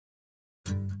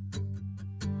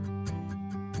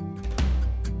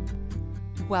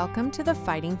Welcome to the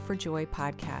Fighting for Joy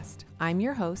podcast. I'm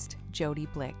your host, Jody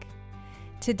Blick.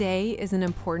 Today is an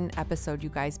important episode, you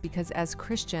guys, because as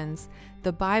Christians,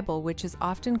 the Bible, which is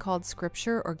often called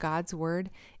Scripture or God's Word,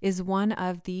 is one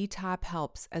of the top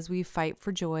helps as we fight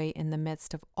for joy in the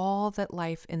midst of all that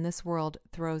life in this world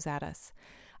throws at us.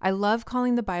 I love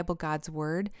calling the Bible God's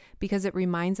Word because it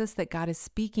reminds us that God is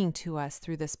speaking to us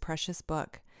through this precious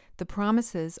book. The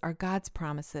promises are God's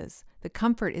promises. The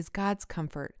comfort is God's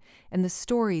comfort. And the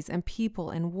stories and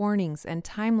people and warnings and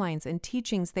timelines and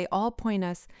teachings, they all point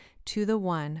us to the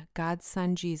one, God's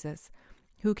Son, Jesus,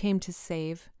 who came to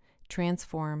save,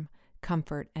 transform,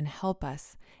 comfort, and help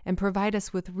us, and provide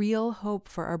us with real hope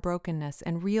for our brokenness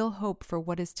and real hope for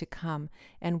what is to come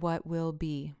and what will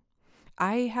be.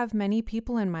 I have many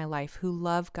people in my life who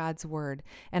love God's Word,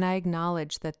 and I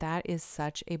acknowledge that that is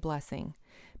such a blessing.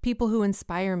 People who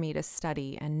inspire me to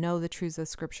study and know the truths of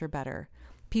Scripture better.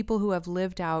 People who have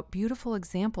lived out beautiful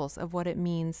examples of what it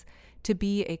means to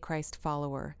be a Christ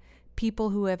follower. People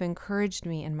who have encouraged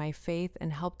me in my faith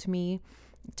and helped me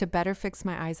to better fix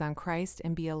my eyes on Christ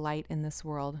and be a light in this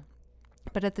world.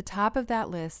 But at the top of that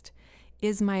list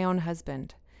is my own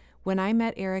husband. When I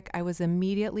met Eric, I was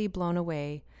immediately blown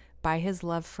away by his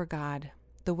love for God,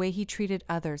 the way he treated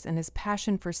others, and his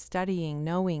passion for studying,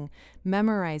 knowing,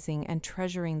 memorizing, and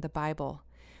treasuring the Bible.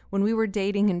 When we were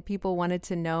dating and people wanted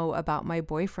to know about my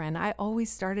boyfriend, I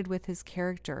always started with his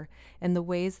character and the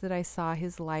ways that I saw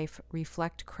his life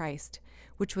reflect Christ,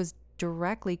 which was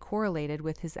directly correlated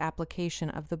with his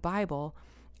application of the Bible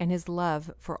and his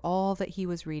love for all that he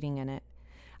was reading in it.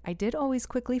 I did always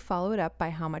quickly follow it up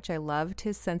by how much I loved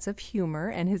his sense of humor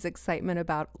and his excitement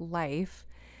about life.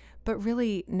 But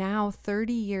really, now,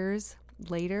 30 years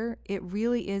later, it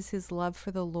really is his love for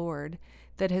the Lord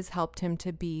that has helped him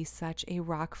to be such a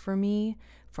rock for me,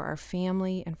 for our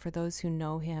family, and for those who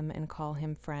know him and call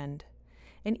him friend.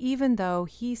 And even though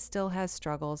he still has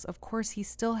struggles, of course, he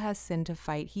still has sin to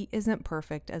fight. He isn't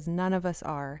perfect, as none of us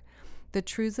are. The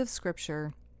truths of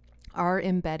Scripture are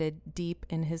embedded deep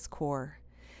in his core.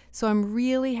 So I'm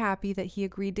really happy that he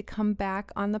agreed to come back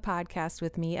on the podcast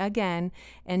with me again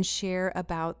and share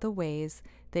about the ways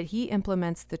that he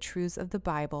implements the truths of the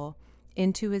Bible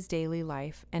into his daily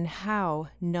life and how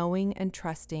knowing and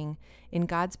trusting in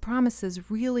God's promises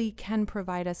really can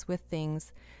provide us with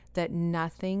things that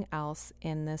nothing else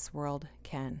in this world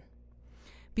can.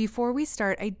 Before we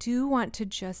start, I do want to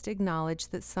just acknowledge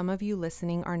that some of you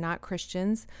listening are not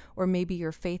Christians, or maybe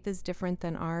your faith is different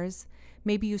than ours.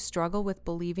 Maybe you struggle with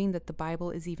believing that the Bible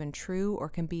is even true or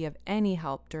can be of any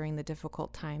help during the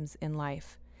difficult times in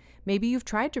life. Maybe you've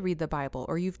tried to read the Bible,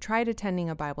 or you've tried attending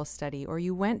a Bible study, or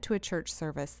you went to a church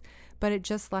service, but it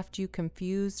just left you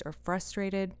confused or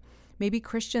frustrated. Maybe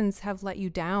Christians have let you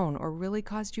down or really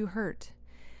caused you hurt.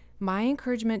 My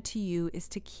encouragement to you is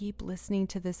to keep listening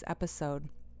to this episode.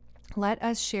 Let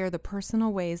us share the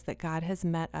personal ways that God has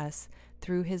met us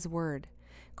through His Word.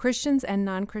 Christians and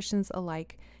non-Christians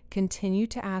alike continue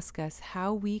to ask us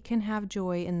how we can have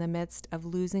joy in the midst of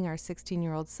losing our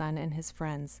 16-year-old son and his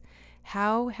friends.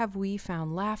 How have we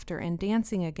found laughter and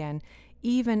dancing again,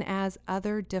 even as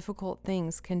other difficult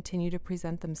things continue to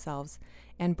present themselves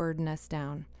and burden us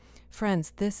down?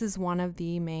 Friends, this is one of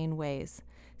the main ways.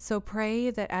 So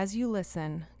pray that as you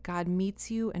listen, God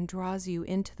meets you and draws you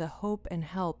into the hope and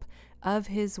help of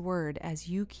His Word as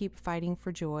you keep fighting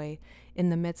for joy in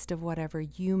the midst of whatever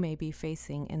you may be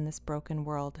facing in this broken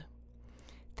world.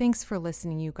 Thanks for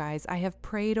listening, you guys. I have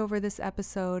prayed over this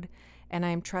episode, and I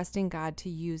am trusting God to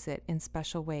use it in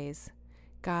special ways.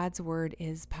 God's Word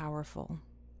is powerful.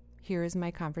 Here is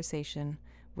my conversation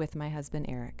with my husband,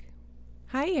 Eric.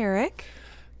 Hi, Eric.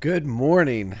 Good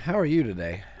morning. How are you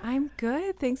today? I'm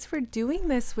good. Thanks for doing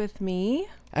this with me.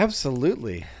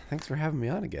 Absolutely. Thanks for having me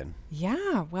on again.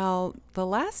 Yeah, well, the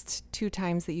last two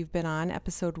times that you've been on,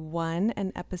 episode 1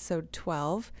 and episode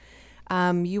 12,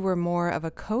 you were more of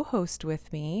a co-host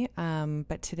with me,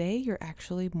 but today you're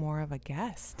actually more of a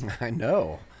guest. I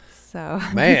know. So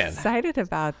I'm Man. excited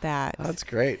about that. That's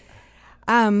great.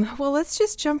 Well, let's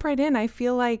just jump right in. I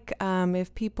feel like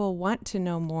if people want to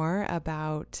know more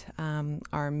about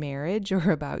our marriage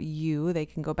or about you, they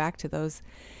can go back to those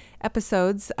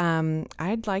episodes.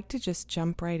 I'd like to just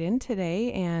jump right in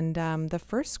today. And the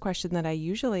first question that I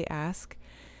usually ask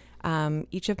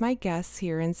each of my guests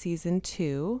here in season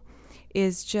 2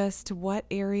 is just what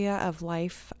area of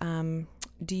life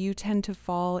do you tend to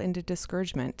fall into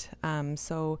discouragement?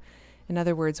 So in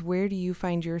other words, where do you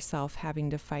find yourself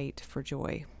having to fight for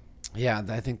joy? Yeah,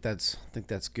 I think that's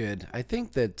good. I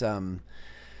think that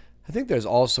I think there's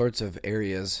all sorts of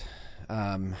areas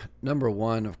Number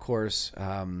one, of course,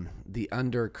 the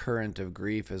undercurrent of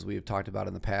grief, as we've talked about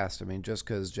in the past. I mean, just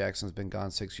because Jackson's been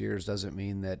gone 6 years doesn't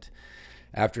mean that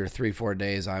after 3-4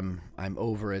 days I'm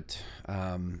over it.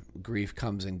 Grief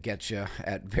comes and gets you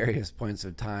at various points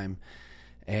of time,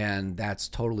 and that's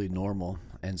totally normal.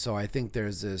 And so I think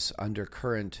there's this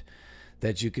undercurrent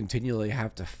that you continually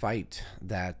have to fight,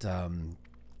 that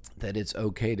it's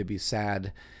okay to be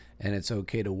sad, and it's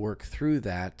okay to work through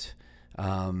that.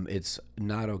 It's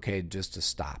not okay just to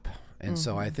stop. And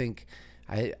so I think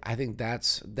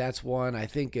that's one. I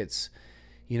think it's,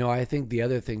 I think the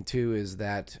other thing too is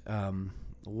that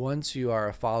once you are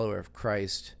a follower of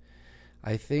Christ,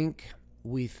 I think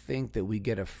we think that we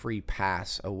get a free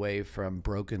pass away from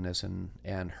brokenness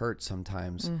and hurt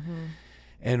sometimes.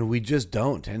 And we just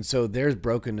don't. And so there's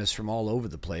brokenness from all over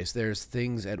the place. There's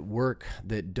things at work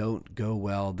that don't go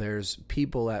well. There's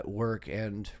people at work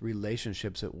and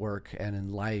relationships at work and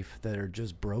in life that are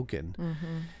just broken.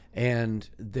 And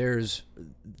there's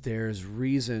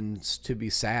reasons to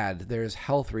be sad. There's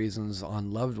health reasons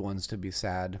on loved ones to be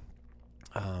sad.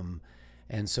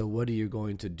 And so what are you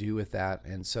going to do with that?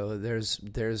 And so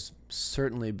there's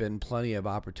certainly been plenty of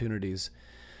opportunities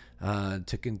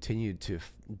to continue to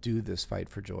do this fight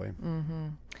for joy.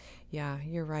 Yeah,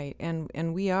 you're right.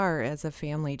 And we are, as a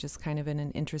family, just kind of in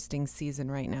an interesting season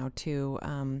right now, too.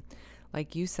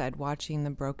 Like you said, watching the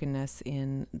brokenness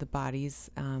in the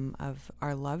bodies of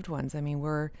our loved ones. I mean,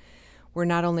 we're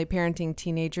not only parenting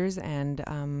teenagers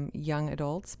and young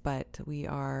adults, but we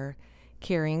are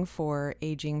caring for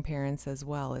aging parents as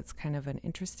well. It's kind of an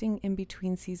interesting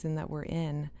in-between season that we're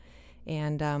in.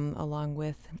 And along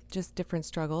with just different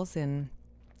struggles in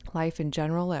life in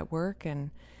general, at work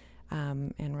and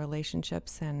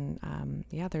relationships, and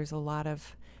there's a lot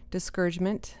of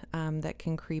discouragement that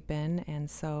can creep in. And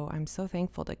so I'm so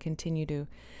thankful to continue to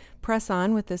press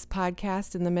on with this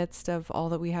podcast in the midst of all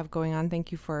that we have going on.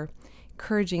 Thank you for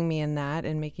encouraging me in that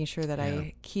and making sure that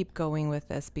I keep going with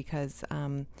this, because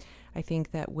I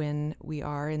think that when we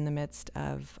are in the midst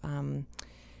of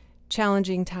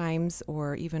challenging times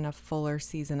or even a fuller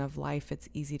season of life, it's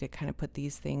easy to kind of put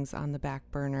these things on the back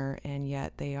burner, and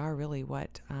yet they are really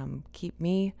what keep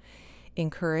me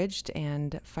encouraged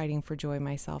and fighting for joy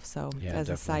myself. So as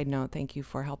a side note, thank you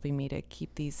for helping me to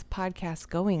keep these podcasts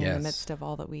going in the midst of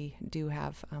all that we do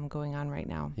have going on right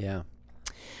now. Yeah.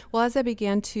 Well, as I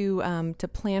began to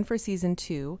plan for season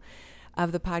 2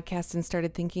 of the podcast and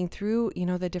started thinking through,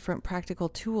 the different practical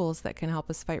tools that can help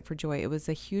us fight for joy, it was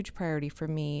a huge priority for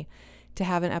me to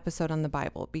have an episode on the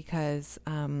Bible, because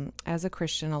as a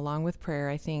Christian, along with prayer,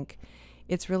 I think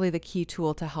it's really the key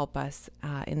tool to help us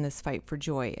in this fight for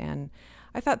joy. And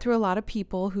I thought through a lot of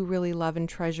people who really love and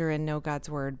treasure and know God's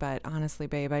word, but honestly,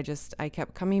 babe, I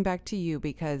kept coming back to you,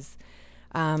 because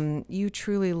you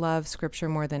truly love Scripture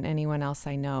more than anyone else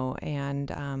I know.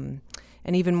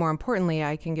 And even more importantly,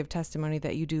 I can give testimony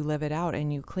that you do live it out,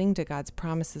 and you cling to God's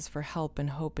promises for help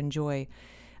and hope and joy,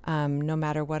 no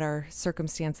matter what our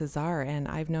circumstances are. And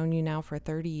I've known you now for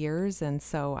 30 years, and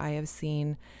so I have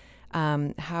seen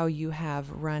how you have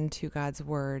run to God's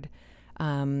word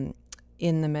in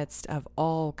the midst of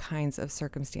all kinds of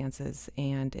circumstances,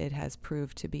 and it has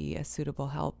proved to be a suitable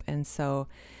help. And so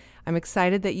I'm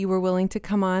excited that you were willing to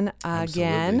come on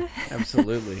again.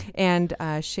 Absolutely. And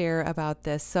share about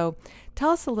this. So tell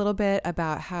us a little bit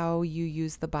about how you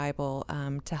use the Bible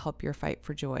to help your fight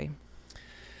for joy.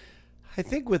 I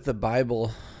think with the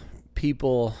Bible,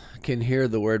 people can hear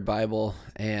the word Bible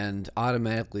and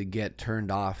automatically get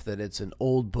turned off, that it's an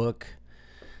old book,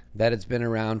 that it's been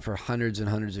around for hundreds and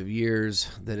hundreds of years,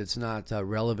 that it's not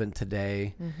relevant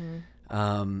today.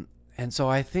 And so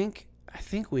I think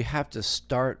we have to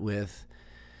start with,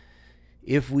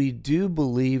 if we do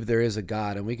believe there is a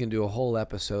God, and we can do a whole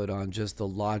episode on just the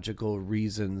logical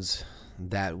reasons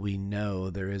that we know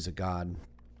there is a God.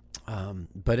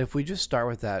 But if we just start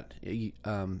with that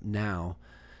now,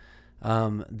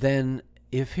 then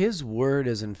if his word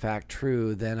is in fact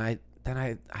true, then I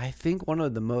think one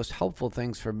of the most helpful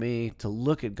things for me to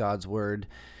look at God's word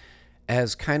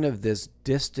as kind of this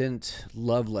distant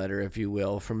love letter, if you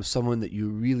will, from someone that you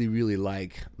really, really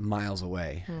like miles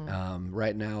away.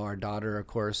 Right now, our daughter, of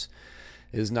course,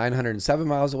 is 907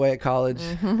 miles away at college,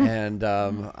 and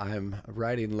I'm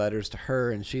writing letters to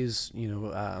her, and she's,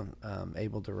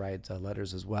 able to write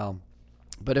letters as well.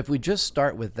 But if we just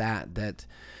start with that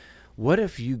what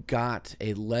if you got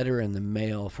a letter in the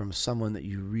mail from someone that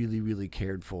you really, really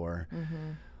cared for?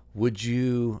 Would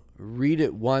you read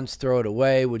it once, throw it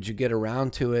away? Would you get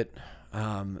around to it?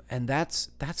 And that's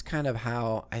kind of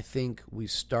how I think we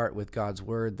start with God's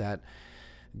word, that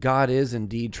God is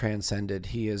indeed transcended.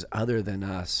 He is other than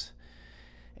us.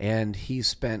 and he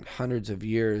spent hundreds of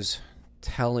years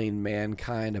telling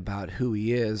mankind about who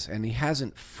he is, and he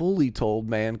hasn't fully told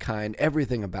mankind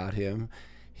everything about him.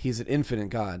 He's an infinite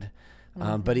God.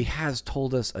 But he has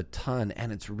told us a ton,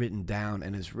 and it's written down,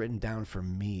 and it's written down for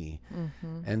me.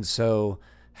 And so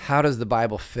how does the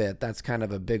Bible fit? That's kind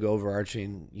of a big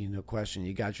overarching, question.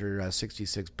 You got your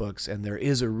 66 books, and there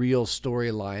is a real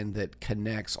storyline that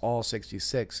connects all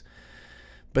 66.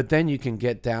 But then you can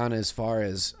get down as far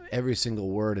as every single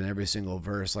word and every single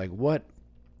verse. Like what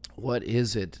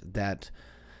is it that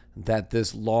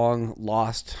this long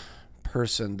lost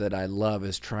person that I love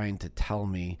is trying to tell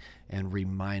me and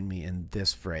remind me in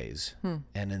this phrase and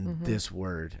in this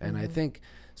word? And I think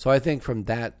from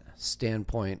that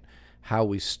standpoint, how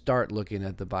we start looking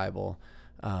at the Bible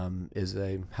is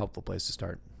a helpful place to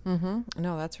start. No,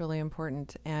 that's really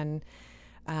important. And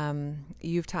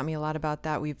you've taught me a lot about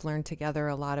that. We've learned together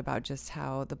a lot about just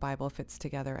how the Bible fits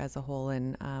together as a whole.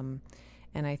 And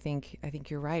I think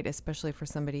you're right, especially for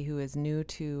somebody who is new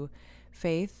to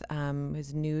faith,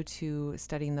 is new to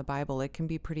studying the Bible. It can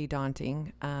be pretty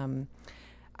daunting.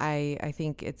 I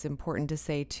think it's important to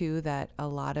say, too, that a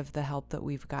lot of the help that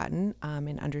we've gotten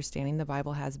in understanding the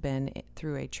Bible has been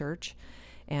through a church.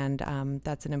 And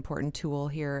that's an important tool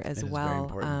here as well. Very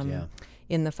important,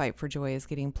 in the Fight for Joy, is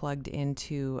getting plugged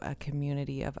into a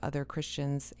community of other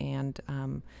Christians and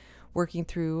working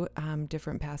through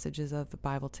different passages of the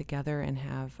Bible together, and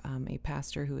have a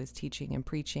pastor who is teaching and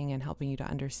preaching and helping you to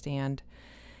understand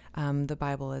the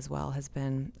Bible as well has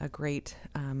been a great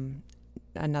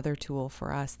another tool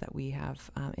for us that we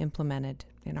have implemented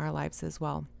in our lives as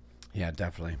well. Yeah,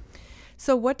 definitely.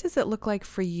 So what does it look like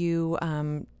for you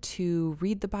to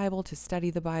read the Bible, to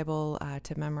study the Bible,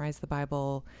 to memorize the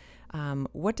Bible?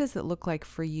 What does it look like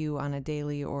for you on a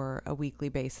daily or a weekly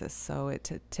basis? So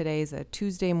today's a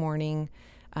Tuesday morning.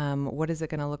 What is it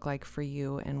going to look like for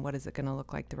you, and what is it going to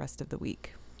look like the rest of the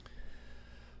week?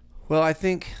 Well, I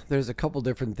think there's a couple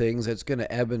different things. It's going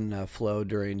to ebb and flow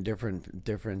during different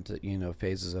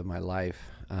phases of my life.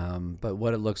 But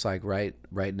what it looks like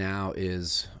right now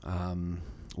is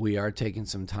we are taking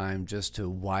some time just to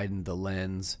widen the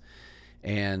lens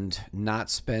and not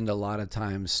spend a lot of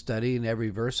time studying every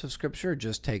verse of Scripture,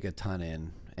 just take a ton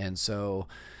in. And so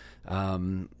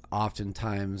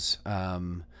oftentimes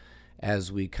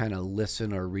as we kind of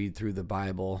listen or read through the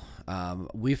Bible,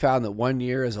 we found that 1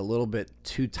 year is a little bit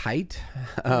too tight.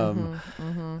 And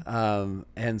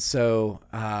so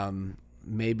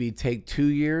maybe take 2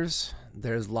 years.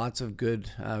 There's lots of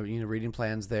good reading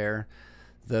plans there.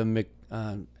 The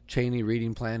Cheney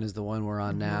reading plan is the one we're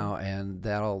on now, and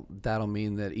that'll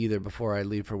mean that either before I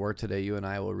leave for work today, you and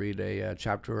I will read a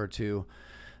chapter or two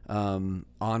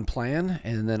on plan,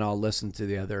 and then I'll listen to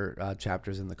the other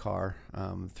chapters in the car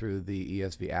through the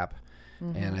ESV app.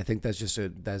 And I think that's just a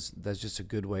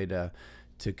good way to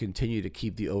continue to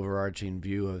keep the overarching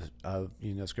view of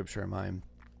Scripture in mind.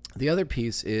 The other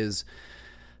piece is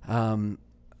from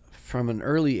an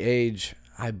early age,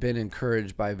 I've been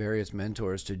encouraged by various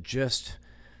mentors to just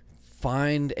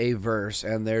find a verse,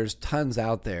 and there's tons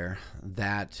out there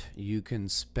that you can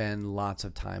spend lots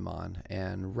of time on,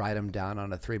 and write them down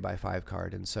on a 3x5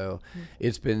 card. And so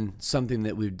it's been something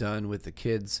that we've done with the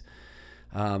kids,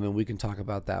 and we can talk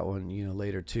about that one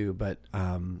later too. But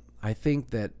I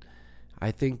think that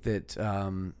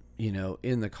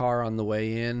in the car on the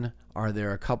way in, are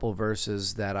there a couple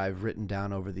verses that I've written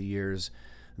down over the years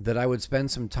that I would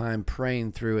spend some time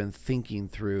praying through and thinking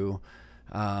through,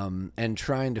 and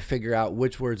trying to figure out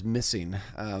which word's missing.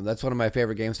 That's one of my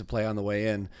favorite games to play on the way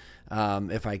in.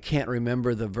 If I can't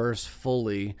remember the verse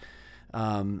fully,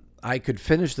 I could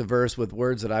finish the verse with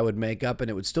words that I would make up, and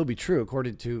it would still be true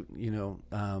according to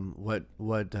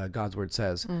what God's word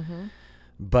says.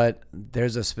 But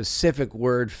there's a specific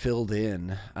word filled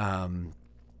in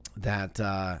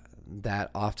that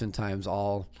oftentimes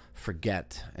I'll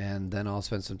forget, and then I'll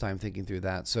spend some time thinking through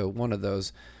that. So one of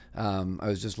those, I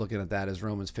was just looking at that, as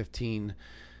Romans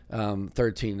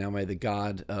 15:13. Now may the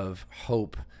God of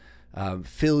hope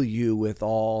fill you with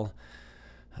all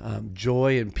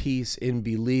joy and peace in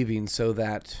believing, so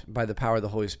that by the power of the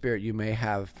Holy Spirit you may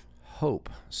have hope.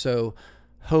 So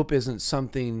hope is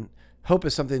something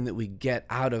that we get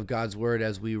out of God's word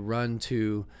as we run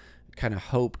to kind of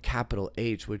hope, capital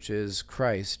H, which is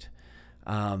Christ.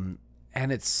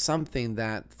 And it's something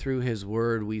that through his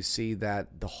word we see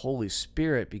that the Holy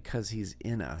Spirit, because he's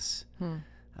in us,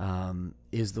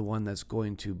 is the one that's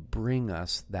going to bring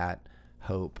us that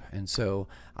hope. And so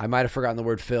I might have forgotten the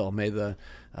word fill. May the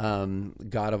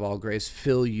God of all grace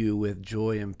fill you with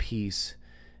joy and peace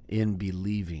in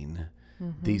believing.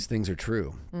 these things are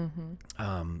true,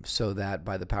 so that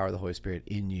by the power of the Holy Spirit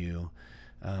in you,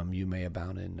 you may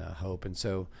abound in hope. And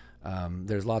so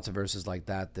there's lots of verses like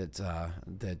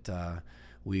that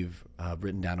we've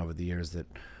written down over the years that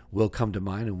will come to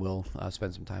mind and we'll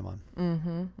spend some time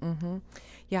on.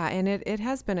 Yeah, and it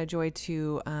has been a joy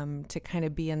to kind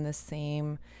of be in the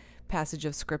same passage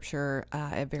of Scripture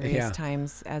at various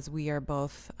times as we are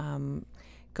both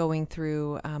going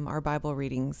through our Bible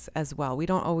readings as well. We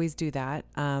don't always do that.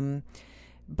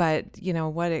 But,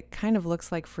 what it kind of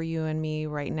looks like for you and me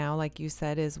right now, like you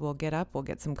said, is we'll get up, we'll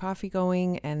get some coffee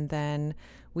going, and then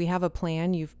we have a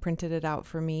plan. You've printed it out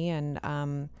for me,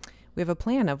 and we have a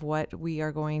plan of what we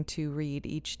are going to read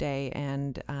each day.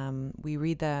 And we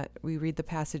read the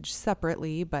passage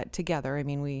separately, but together. I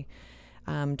mean, we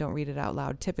don't read it out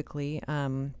loud typically.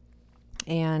 And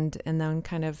then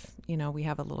kind of, we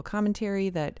have a little commentary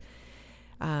that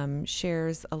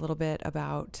shares a little bit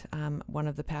about one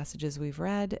of the passages we've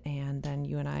read, and then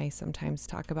you and I sometimes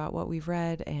talk about what we've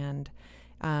read. And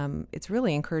it's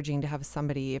really encouraging to have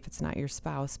somebody, if it's not your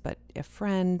spouse, but a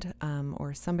friend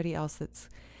or somebody else that's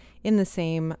in the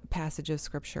same passage of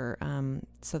Scripture,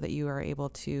 so that you are able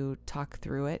to talk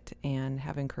through it and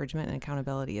have encouragement and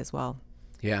accountability as well.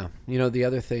 Yeah. The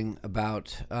other thing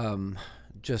about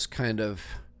just kind of,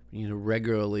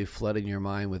 regularly flooding your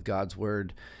mind with God's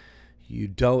Word, you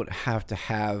don't have to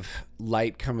have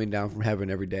light coming down from heaven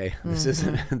every day. This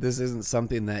isn't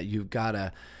something that you've got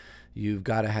to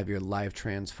have your life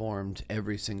transformed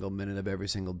every single minute of every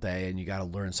single day, and you got to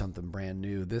learn something brand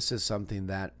new. This is something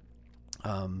that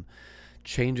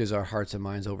changes our hearts and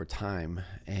minds over time.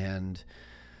 And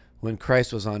when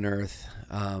Christ was on earth,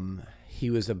 he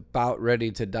was about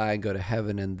ready to die and go to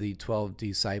heaven, and the 12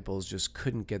 disciples just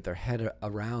couldn't get their head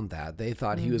around that. They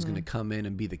thought he was going to come in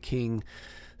and be the king,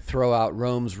 throw out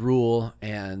Rome's rule,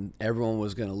 and everyone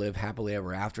was going to live happily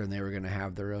ever after, and they were going to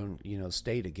have their own,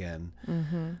 state again.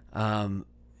 And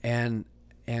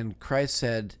Christ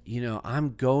said,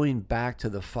 I'm going back to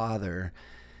the Father,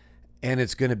 and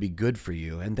it's going to be good for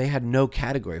you. And they had no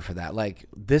category for that. Like,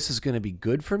 this is going to be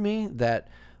good for me, that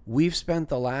we've spent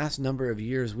the last number of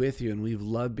years with you, and we've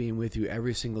loved being with you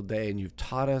every single day, and you've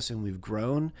taught us, and we've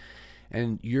grown.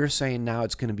 And you're saying now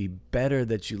it's going to be better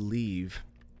that you leave.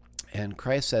 And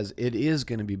Christ says, it is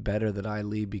going to be better that I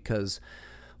leave, because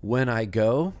when I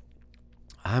go,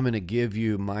 I'm going to give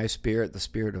you my Spirit, the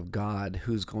Spirit of God,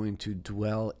 who's going to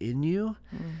dwell in you.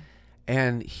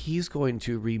 And he's going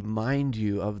to remind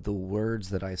you of the words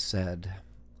that I said.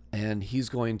 And he's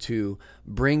going to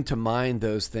bring to mind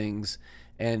those things.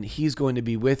 And he's going to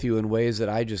be with you in ways that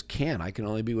I just can't. I can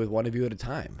only be with one of you at a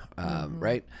time,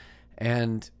 right?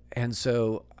 And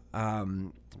so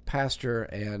pastor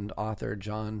and author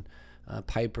John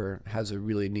Piper has a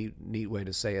really neat way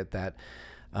to say it, that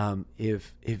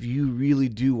if you really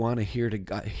do want to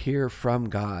hear from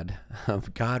God,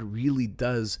 God really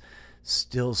does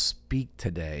still speak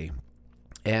today.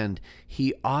 And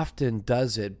he often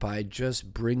does it by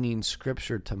just bringing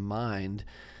Scripture to mind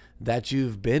that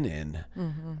you've been in.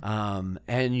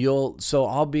 And so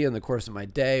I'll be in the course of my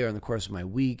day or in the course of my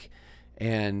week,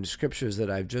 and Scriptures that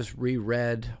I've just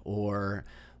reread, or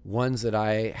ones that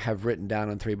I have written down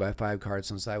on 3x5 cards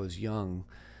since I was young,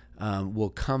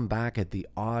 will come back at the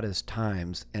oddest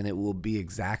times, and it will be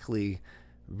exactly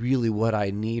really what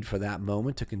I need for that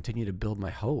moment to continue to build my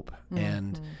hope.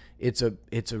 And it's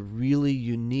a really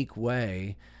unique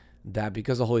way that,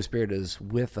 because the Holy Spirit is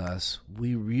with us,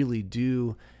 we really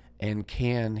do and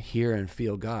can hear and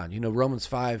feel God. Romans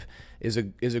 5 is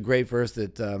a great verse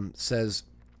that says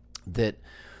that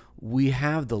we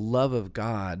have the love of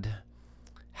God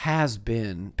has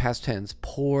been, past tense,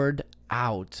 poured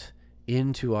out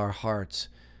into our hearts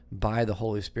by the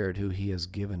Holy Spirit who he has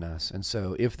given us. And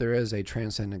so if there is a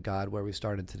transcendent God where we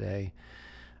started today,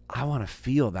 I want to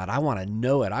feel that. I want to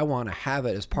know it. I want to have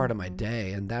it as part of my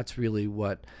day. And that's really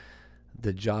what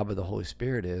the job of the Holy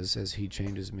Spirit is, as he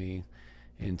changes me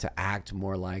and to act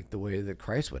more like the way that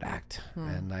Christ would act.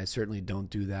 And I certainly don't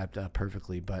do that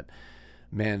perfectly, but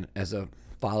man, as a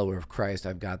follower of Christ,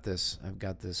 I've got this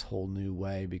whole new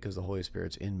way, because the Holy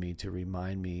Spirit's in me to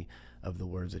remind me of the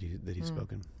words that he's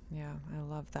spoken. Yeah, I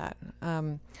love that.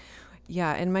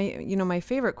 Yeah, and my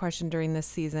favorite question during this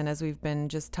season, as we've been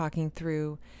just talking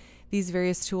through these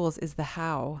various tools, is the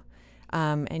how.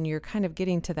 And you're kind of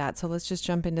getting to that. So let's just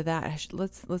jump into that.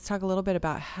 Let's talk a little bit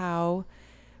about how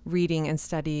reading and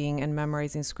studying and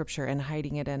memorizing Scripture and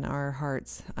hiding it in our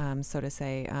hearts, so to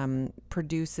say,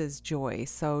 produces joy.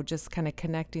 So just kind of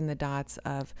connecting the dots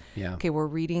of, okay, we're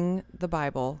reading the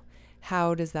Bible.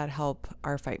 How does that help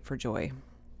our fight for joy?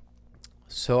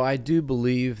 So I do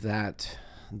believe that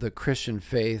the Christian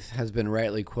faith has been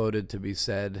rightly quoted to be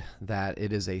said that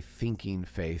it is a thinking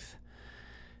faith.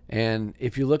 And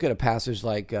if you look at a passage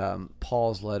like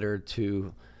Paul's letter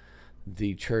to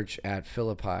the church at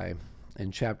Philippi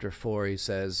in chapter 4, he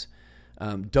says,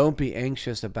 don't be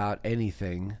anxious about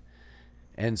anything.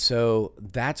 And so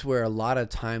that's where a lot of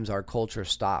times our culture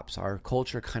stops. Our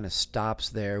culture kind of stops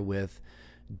there with,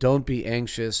 don't be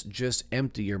anxious, just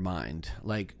empty your mind.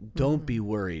 Like, don't be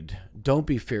worried. Don't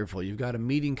be fearful. You've got a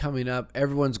meeting coming up.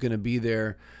 Everyone's going to be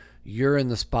there. You're in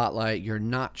the spotlight. You're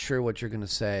not sure what you're going to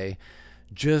say.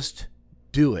 Just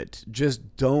do it.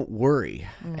 Just don't worry.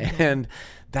 And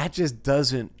that just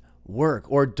doesn't work.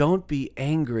 Or don't be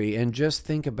angry and just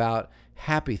think about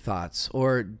happy thoughts.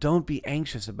 Or don't be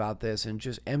anxious about this and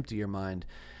just empty your mind.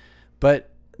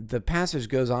 But the passage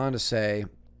goes on to say,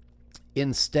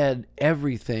 instead,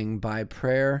 everything by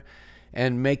prayer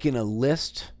and making a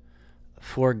list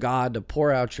for God to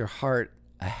pour out your heart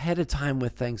ahead of time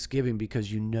with thanksgiving,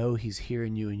 because you know he's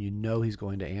hearing you and you know he's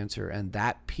going to answer, and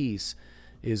that peace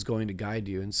is going to guide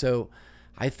you. And so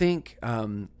I think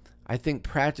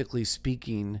practically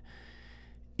speaking,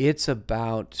 it's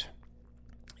about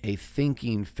a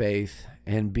thinking faith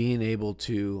and being able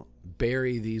to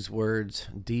bury these words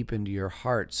deep into your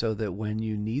heart so that when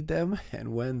you need them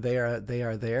and when they are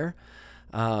there,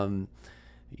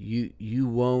 you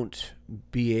won't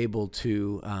be able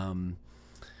to,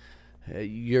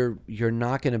 you're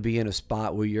not going to be in a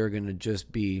spot where you're going to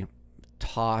just be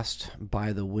tossed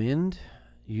by the wind.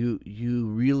 You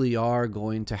really are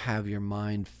going to have your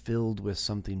mind filled with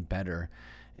something better.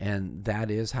 And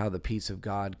that is how the peace of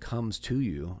God comes to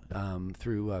you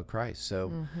through Christ.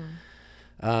 So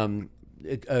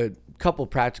a couple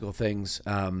practical things.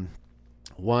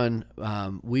 One,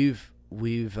 we've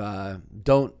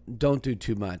don't do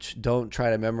too much. Don't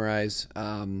try to memorize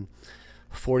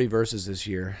 40 verses this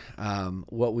year.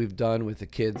 What we've done with the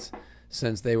kids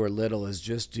since they were little is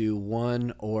just do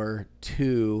 1 or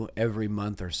 2 every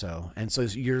month or so. And so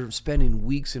you're spending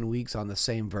weeks and weeks on the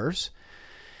same verse.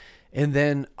 And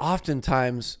then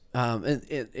oftentimes, and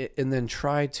then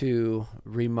try to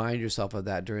remind yourself of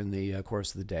that during the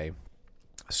course of the day.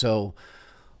 So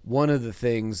one of the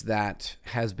things that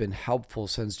has been helpful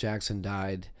since Jackson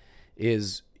died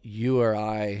is you or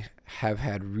I have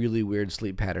had really weird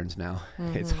sleep patterns now.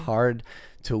 It's hard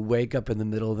to wake up in the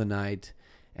middle of the night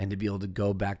and to be able to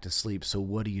go back to sleep. So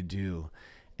what do?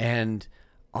 And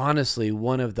honestly,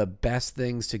 one of the best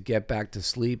things to get back to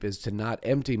sleep is to not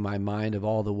empty my mind of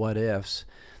all the what ifs,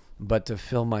 but to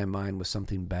fill my mind with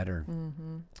something better.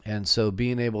 And so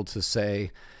being able to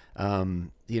say,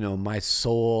 my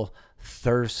soul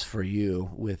thirsts for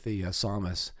you with the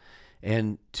psalmist,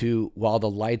 and to, while the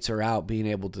lights are out, being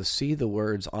able to see the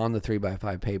words on the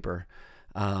 3x5 paper,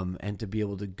 and to be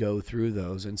able to go through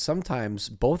those. And sometimes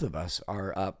both of us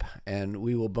are up and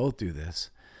we will both do this.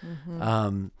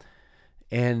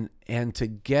 And to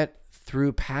get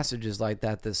through passages like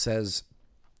that says,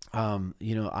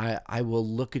 I will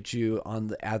look at you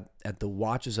at the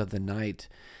watches of the night,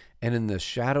 and in the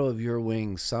shadow of your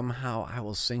wings, somehow I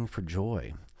will sing for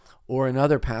joy. Or in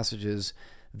other passages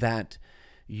that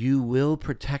you will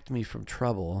protect me from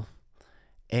trouble,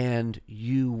 and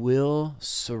you will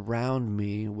surround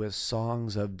me with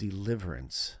songs of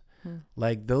deliverance.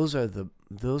 Like those are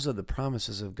the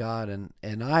promises of God.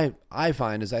 And I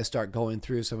find as I start going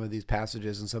through some of these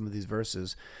passages and some of these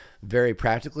verses, very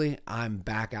practically, I'm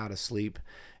back out of sleep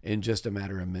in just a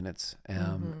matter of minutes.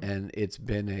 And it's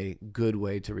been a good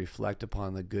way to reflect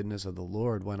upon the goodness of the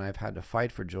Lord when I've had to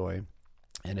fight for joy.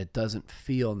 And it doesn't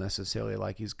feel necessarily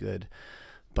like he's good,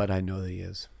 but I know that he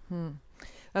is.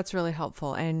 That's really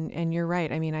helpful. And you're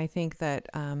right. I mean, I think that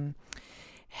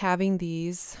having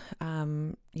these,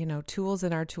 tools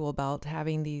in our tool belt,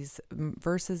 having these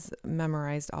verses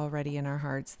memorized already in our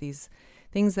hearts, these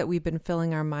things that we've been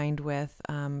filling our mind with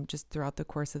just throughout the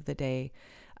course of the day,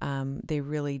 they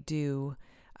really do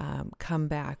come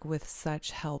back with such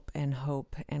help and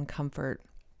hope and comfort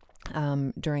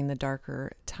during the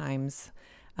darker times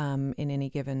in any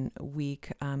given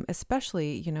week,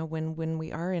 especially, when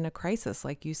we are in a crisis.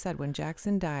 Like you said, when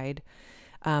Jackson died,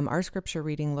 our scripture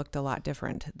reading looked a lot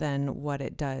different than what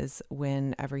it does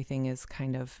when everything is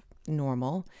kind of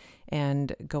normal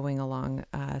and going along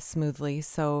smoothly.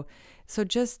 So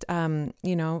just, kind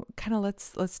of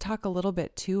let's talk a little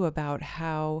bit too about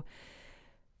how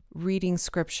reading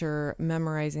scripture,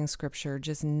 memorizing scripture,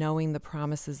 just knowing the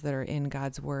promises that are in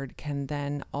God's word can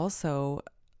then also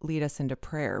lead us into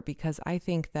prayer, because I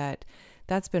think that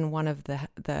that's been one of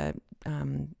the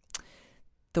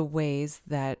the ways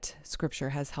that Scripture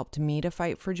has helped me to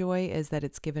fight for joy is that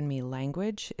it's given me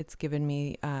language. It's given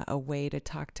me a way to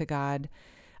talk to God.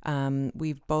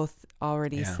 We've both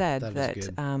already said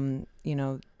that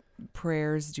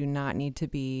prayers do not need to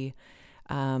be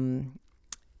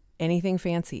anything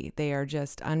fancy. They are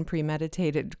just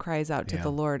unpremeditated cries out to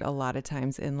the Lord a lot of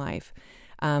times in life.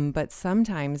 But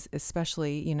sometimes,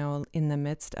 especially, in the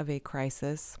midst of a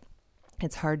crisis,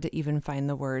 it's hard to even find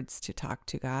the words to talk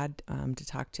to God, to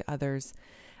talk to others,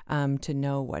 to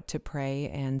know what to pray.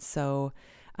 And so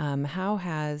how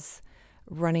has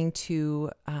running to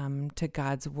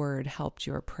God's word helped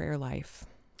your prayer life?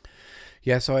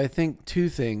 Yeah, so I think two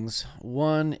things.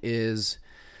 One is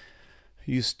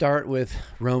you start with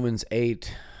Romans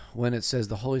 8 when it says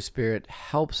the Holy Spirit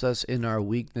helps us in our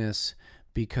weakness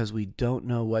because we don't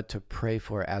know what to pray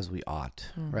for as we ought,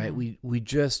 right?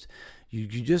 You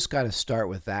just got to start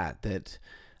with that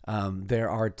there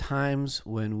are times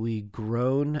when we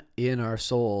groan in our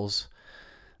souls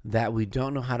that we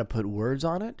don't know how to put words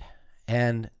on it.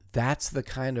 And that's the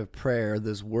kind of prayer,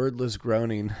 this wordless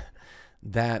groaning,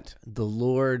 that the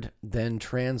Lord then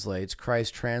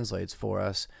Christ translates for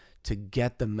us to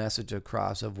get the message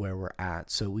across of where we're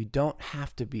at. So we don't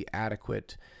have to be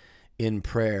adequate in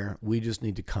prayer. We just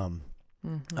need to come.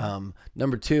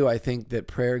 Number two, I think that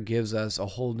prayer gives us a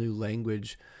whole new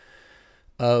language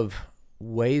of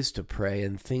ways to pray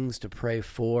and things to pray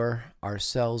for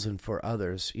ourselves and for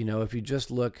others. If you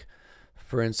just look,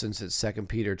 for instance, at 2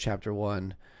 Peter chapter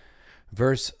 1,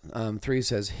 verse 3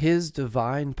 says, His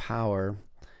divine power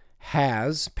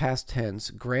has, past tense,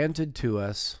 granted to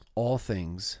us all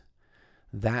things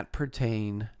that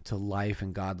pertain to life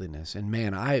and godliness. And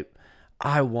man, I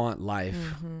want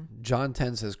life. John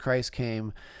 10 says, Christ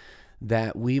came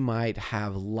that we might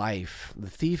have life. The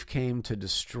thief came to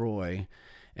destroy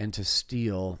and to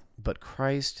steal, but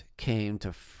Christ came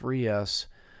to free us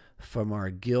from our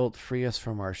guilt, free us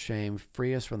from our shame,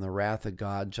 free us from the wrath of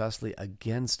God justly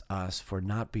against us for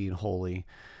not being holy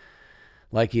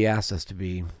like he asked us to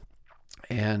be.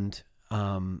 And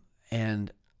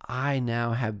I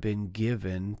now have been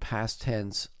given, past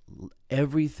tense,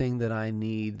 everything that I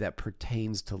need that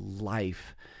pertains to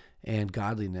life and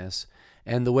godliness.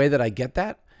 And the way that I get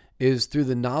that is through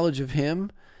the knowledge of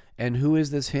him. And who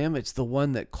is this him? It's the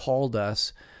one that called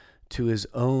us to his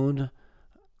own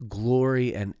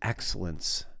glory and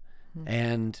excellence.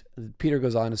 And Peter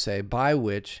goes on to say, by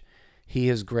which he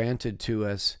has granted to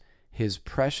us his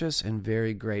precious and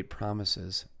very great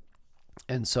promises.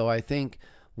 And so I think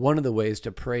one of the ways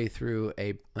to pray through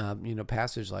a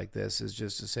passage like this is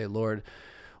just to say, Lord,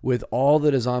 with all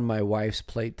that is on my wife's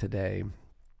plate today,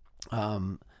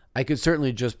 I could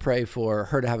certainly just pray for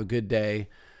her to have a good day,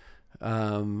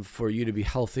 for you to be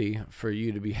healthy, for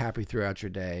you to be happy throughout your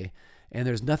day. And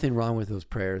there's nothing wrong with those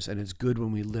prayers, and it's good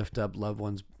when we lift up loved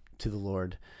ones to the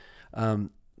Lord.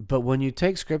 But when you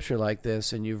take scripture like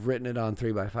this and you've written it on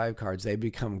 3x5 cards, they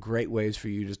become great ways for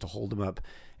you just to hold them up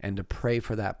and to pray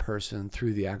for that person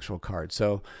through the actual card.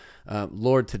 So,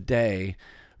 Lord, today,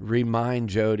 remind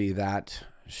Jody that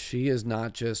she is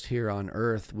not just here on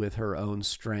earth with her own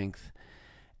strength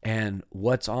and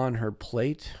what's on her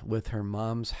plate with her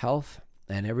mom's health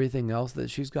and everything else that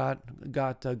she's got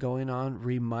going on.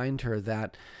 Remind her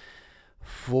that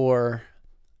for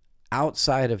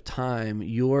outside of time,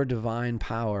 your divine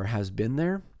power has been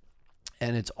there,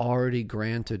 and it's already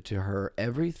granted to her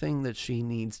everything that she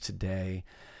needs today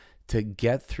to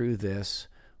get through this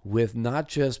with not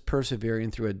just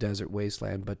persevering through a desert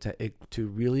wasteland, but to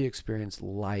really experience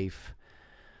life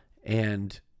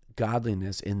and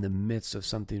godliness in the midst of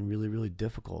something really, really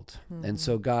difficult. And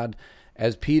so God,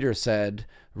 as Peter said,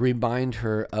 remind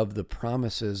her of the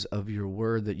promises of your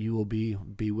word that you will be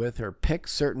with her. Pick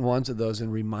certain ones of those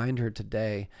and remind her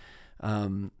today,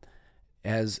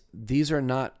 as these are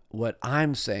not what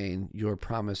I'm saying, your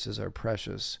promises are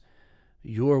precious.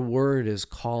 Your word is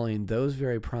calling those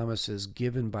very promises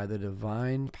given by the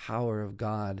divine power of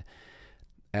God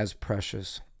as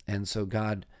precious. And so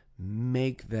God,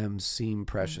 make them seem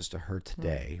precious to her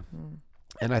today.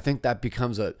 And I think that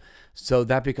becomes a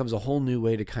whole new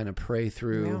way to kind of pray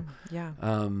through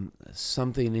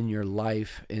something in your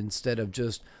life, instead of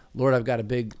just, Lord, I've got a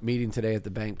big meeting today at the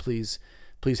bank. Please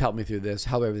help me through this.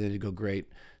 Help everything to go great.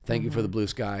 Thank you for the blue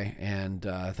sky, and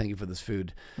thank you for this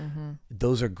food.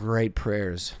 Those are great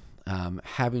prayers.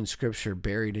 Having scripture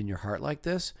buried in your heart like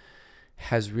this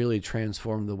has really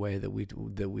transformed the way that we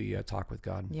talk with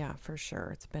God. Yeah, for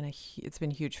sure. It's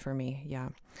been huge for me. Yeah.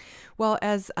 Well,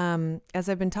 as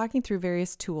I've been talking through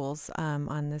various tools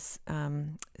on this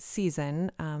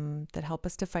season that help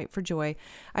us to fight for joy,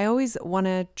 I always want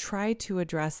to try to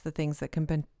address the things that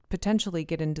can potentially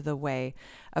get into the way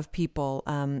of people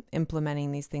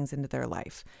implementing these things into their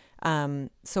life.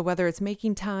 So whether it's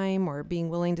making time or being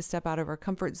willing to step out of our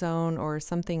comfort zone, or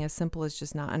something as simple as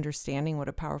just not understanding what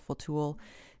a powerful tool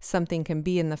something can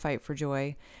be in the fight for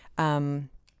joy. And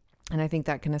I think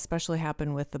that can especially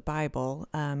happen with the Bible.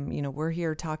 We're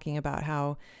here talking about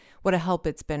what a help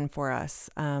it's been for us,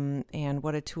 and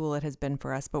what a tool it has been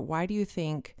for us. But why do you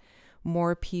think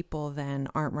more people then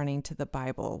aren't running to the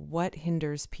Bible? What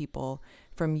hinders people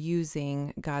from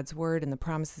using God's word and the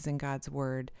promises in God's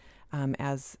word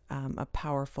as a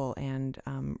powerful and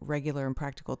regular and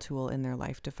practical tool in their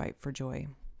life to fight for joy?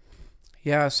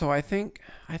 Yeah, so I think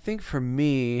for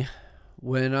me,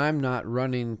 when I'm not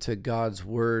running to God's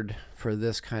word for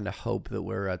this kind of hope that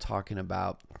we're talking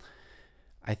about,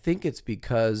 I think it's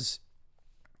because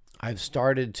I've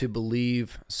started to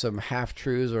believe some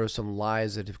half-truths or some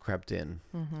lies that have crept in.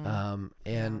 Mm-hmm.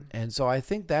 And so I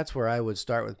think that's where I would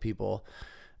start with people.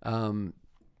 There's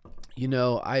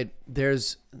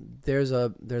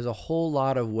a whole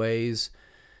lot of ways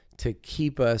to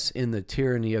keep us in the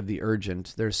tyranny of the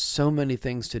urgent. There's so many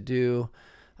things to do.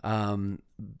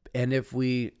 And if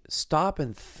we stop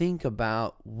and think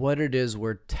about what it is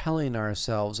we're telling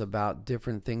ourselves about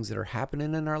different things that are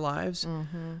happening in our lives,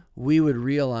 mm-hmm. we would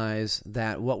realize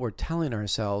that what we're telling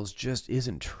ourselves just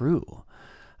isn't true.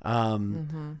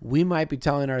 Mm-hmm. We might be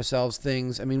telling ourselves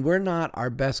things. I mean, we're not our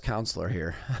best counselor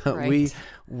here. Right.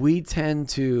 We tend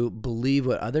to believe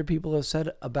what other people have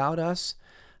said about us.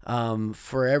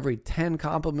 For every 10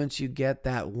 compliments you get,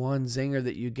 that one zinger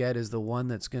that you get is the one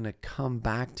that's going to come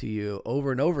back to you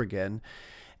over and over again.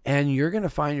 And you're going to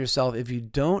find yourself, if you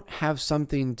don't have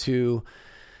something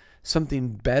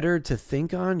better to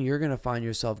think on, you're going to find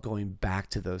yourself going back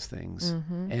to those things.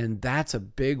 Mm-hmm. And that's a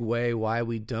big way why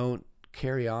we don't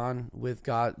carry on with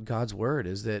God's word,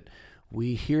 is that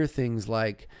we hear things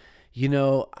like,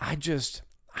 I just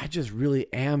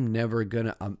really am never going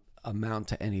to amount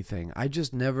to anything.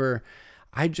 There's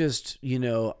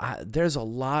a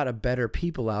lot of better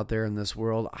people out there in this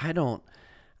world. I don't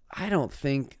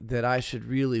think that I should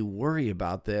really worry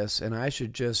about this, and I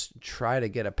should just try to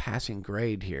get a passing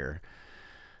grade here.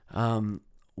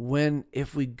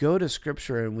 If we go to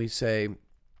Scripture and we say,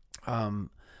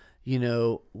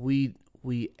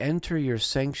 we enter your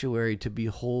sanctuary to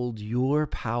behold your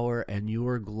power and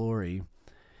your glory,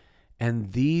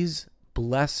 and these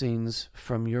blessings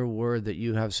from your word that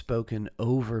you have spoken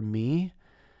over me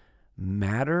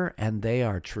matter, and they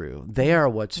are true. They are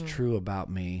what's true about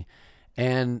me.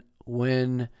 And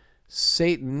when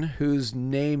Satan, whose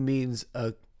name means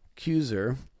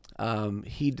accuser,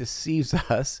 he deceives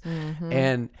us, mm-hmm.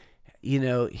 and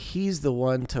he's the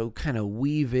one to kind of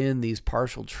weave in these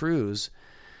partial truths.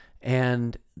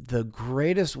 And the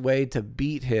greatest way to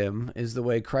beat him is the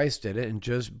way Christ did it, and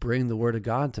just bring the word of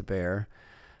God to bear.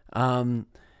 And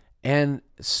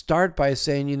start by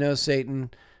saying, Satan,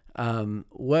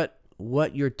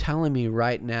 what you're telling me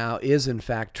right now is in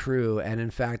fact true. And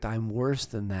in fact, I'm worse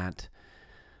than that.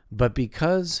 But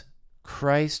because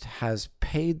Christ has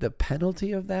paid the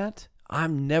penalty of that,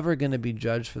 I'm never going to be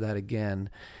judged for that again.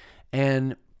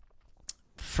 And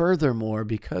furthermore,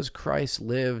 because Christ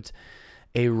lived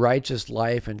a righteous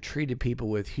life and treated people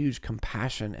with huge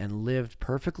compassion and lived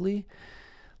perfectly,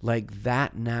 like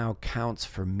that now counts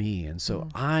for me. And so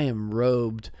I am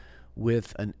robed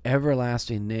with an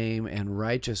everlasting name and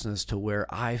righteousness to where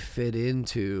I fit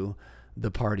into the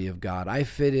party of God. I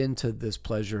fit into this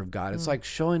pleasure of God. It's like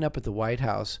showing up at the White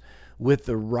House with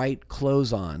the right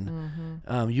clothes on.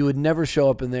 Mm-hmm. You would never show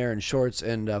up in there in shorts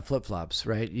and flip-flops,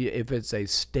 right? If it's a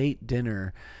state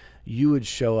dinner, you would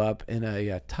show up in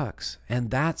a tux.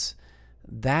 And that's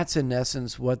in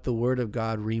essence what the Word of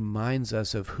God reminds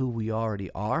us of who we already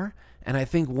are. And I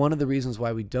think one of the reasons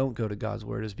why we don't go to God's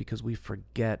Word is because we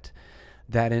forget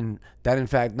that in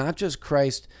fact, not just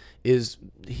Christ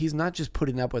he's not just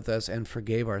putting up with us and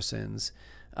forgave our sins,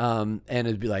 and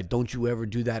it'd be like, don't you ever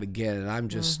do that again, and I'm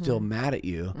just still mad at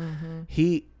you. Mm-hmm.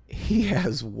 He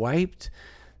has wiped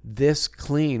this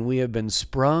clean. We have been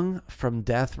sprung from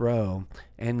death row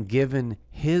and given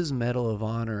his medal of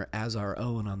honor as our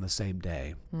own on the same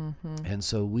day. Mm-hmm. And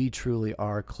so we truly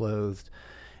are clothed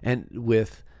and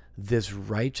with this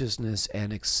righteousness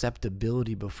and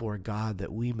acceptability before God,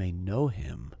 that we may know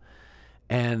him.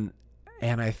 And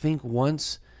I think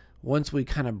once once we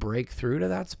kind of break through to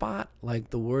that spot, like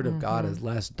the word of God is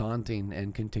less daunting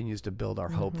and continues to build our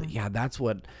hope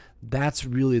that, that's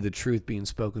really the truth being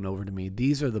spoken over to me.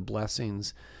 These are the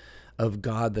blessings of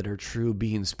God that are true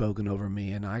being spoken over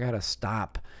me. And I got to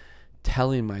stop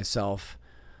telling myself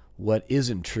what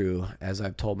isn't true, as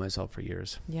I've told myself for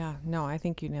years. Yeah, no, I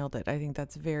think you nailed it. I think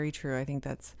that's very true. I think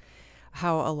that's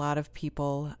how a lot of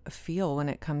people feel when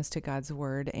it comes to God's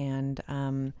word.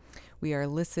 And we are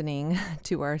listening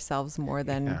to ourselves more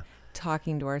than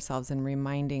talking to ourselves and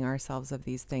reminding ourselves of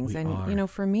these things.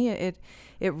 For me, it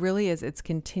really is. It's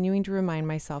continuing to remind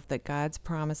myself that God's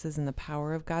promises and the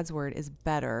power of God's word is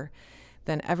better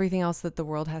than everything else that the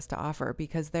world has to offer,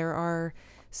 because there are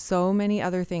so many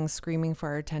other things screaming for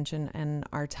our attention and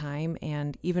our time,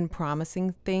 and even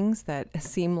promising things that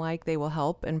seem like they will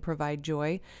help and provide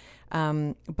joy.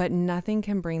 But nothing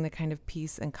can bring the kind of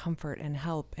peace and comfort and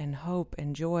help and hope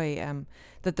and joy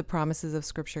that the promises of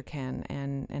Scripture can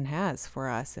and has for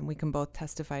us. And we can both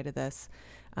testify to this.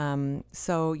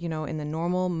 So, in the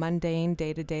normal, mundane,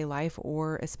 day-to-day life,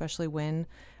 or especially when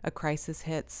a crisis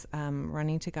hits,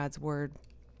 running to God's Word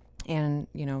and,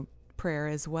 prayer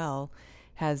as well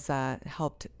has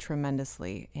helped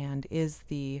tremendously, and is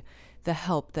the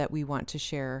help that we want to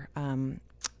share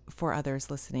for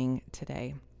others listening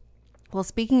today. Well,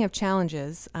 speaking of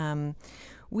challenges,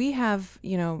 we have,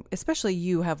 especially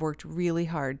you have worked really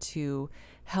hard to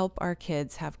help our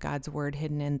kids have God's word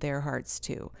hidden in their hearts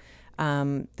too.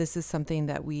 This is something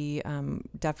that we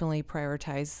definitely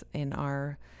prioritize in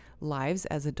our lives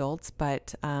as adults,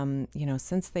 but,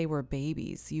 since they were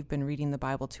babies, you've been reading the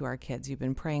Bible to our kids, you've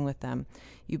been praying with them,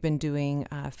 you've been doing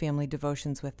family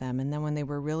devotions with them. And then when they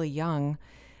were really young,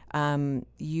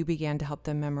 you began to help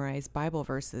them memorize Bible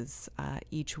verses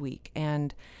each week.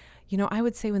 And, I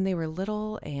would say when they were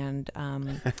little and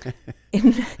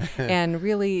and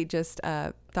really just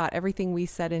thought everything we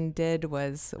said and did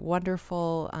was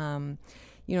wonderful,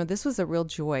 this was a real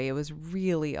joy. It was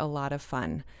really a lot of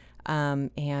fun.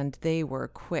 And they were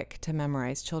quick to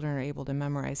memorize. Children are able to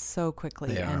memorize so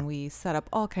quickly. And we set up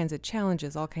all kinds of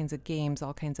challenges, all kinds of games,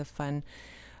 all kinds of fun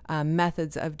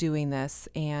methods of doing this.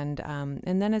 And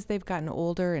then as they've gotten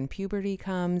older and puberty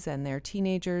comes and they're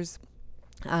teenagers,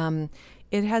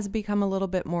 it has become a little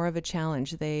bit more of a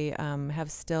challenge. They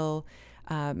have still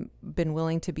been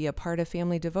willing to be a part of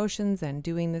family devotions and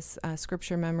doing this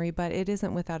scripture memory, but it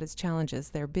isn't without its challenges.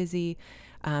 They're busy,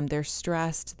 they're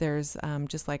stressed. There's,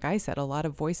 just like I said, a lot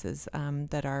of voices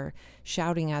that are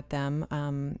shouting at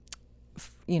them,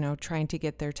 trying to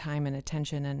get their time and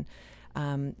attention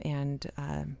and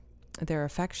their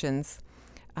affections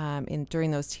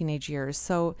during those teenage years.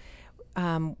 So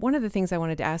one of the things I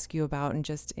wanted to ask you about, and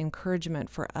just encouragement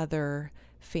for other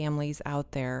families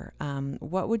out there,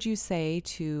 what would you say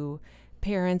to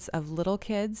parents of little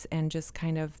kids and just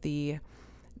kind of the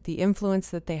influence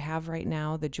that they have right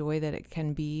now, the joy that it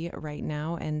can be right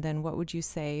now? And then what would you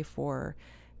say for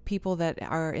people that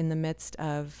are in the midst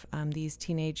of these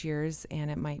teenage years, and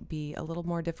it might be a little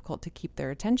more difficult to keep their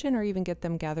attention or even get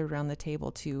them gathered around the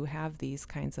table to have these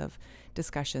kinds of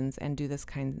discussions and do this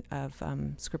kind of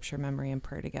scripture memory and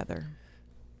prayer together?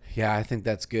 Yeah, I think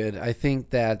that's good. I think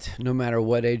that no matter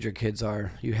what age your kids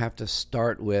are, you have to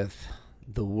start with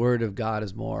the Word of God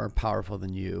is more powerful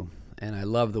than you. And I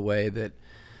love the way that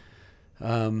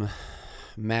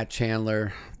Matt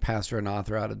Chandler, pastor and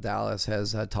author out of Dallas,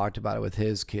 has talked about it with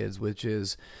his kids, which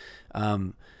is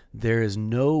there is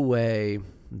no way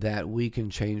that we can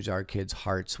change our kids'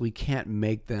 hearts. We can't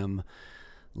make them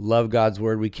love God's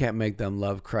word. We can't make them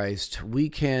love Christ. We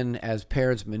can, as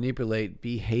parents, manipulate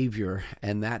behavior,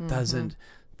 and that doesn't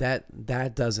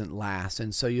last.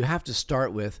 And so you have to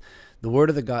start with the word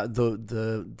of God.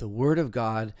 The word of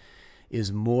God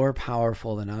is more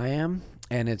powerful than I am,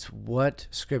 and it's what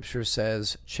Scripture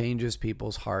says changes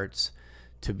people's hearts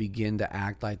to begin to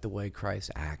act like the way Christ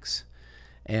acts.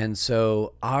 And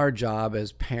so our job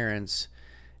as parents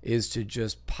is to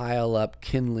just pile up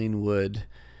kindling wood,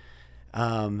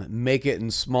 make it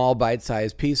in small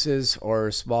bite-sized pieces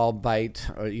or small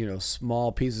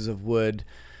pieces of wood.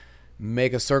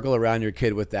 Make a circle around your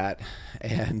kid with that,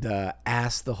 and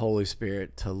ask the Holy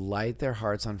Spirit to light their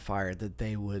hearts on fire, that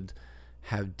they would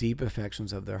have deep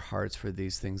affections of their hearts for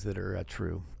these things that are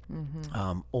true.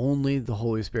 Mm-hmm. Only the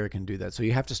Holy Spirit can do that. So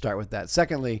you have to start with that.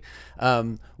 Secondly,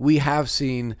 we have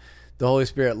seen the Holy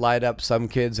Spirit light up some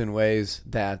kids in ways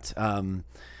that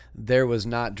there was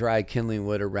not dry kindling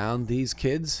wood around these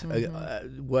kids.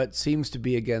 Mm-hmm. What seems to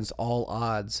be against all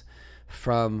odds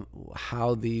from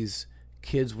how these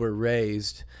kids were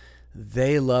raised,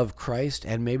 they love Christ,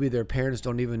 and maybe their parents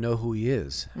don't even know who he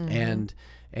is. Mm-hmm.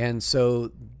 And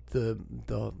so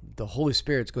the Holy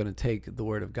Spirit's going to take the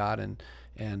Word of God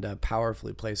and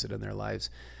powerfully place it in their lives.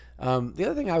 The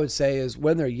other thing I would say is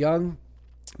when they're young,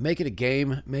 make it a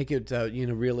game, make it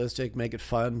realistic, make it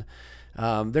fun.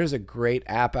 There's a great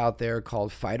app out there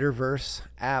called Fighterverse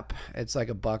app. It's like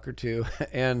 $1 or $2.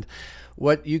 And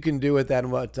what you can do with that,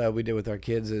 and what we did with our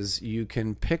kids, is you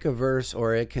can pick a verse,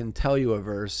 or it can tell you a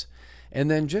verse, and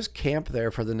then just camp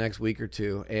there for the next week or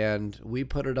two. And we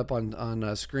put it up on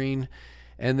a screen.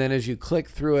 And then as you click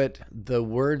through it, the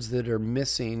words that are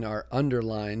missing are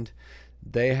underlined.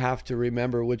 They have to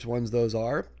remember which ones those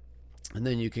are. And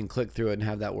then you can click through it and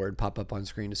have that word pop up on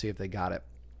screen to see if they got it.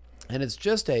 And it's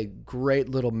just a great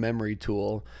little memory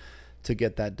tool to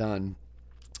get that done.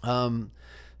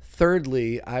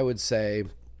 Thirdly, I would say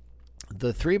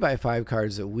the 3x5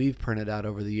 cards that we've printed out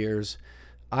over the years.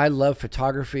 I love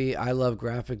photography. I love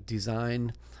graphic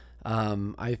design.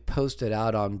 I've posted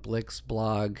out on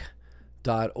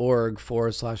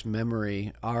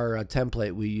blixblog.org/memory our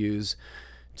template we use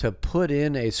to put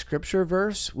in a scripture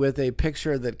verse with a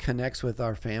picture that connects with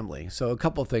our family. So a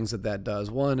couple things that does.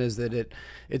 One is that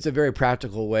it's a very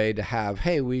practical way to have,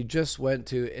 hey, we just went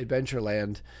to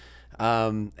Adventureland,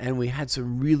 and we had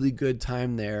some really good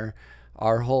time there.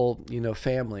 Our whole,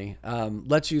 family.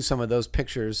 Let's use some of those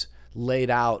pictures laid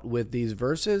out with these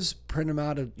verses, print them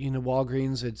out at,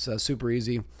 Walgreens. It's super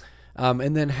easy.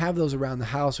 And then have those around the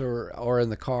house or in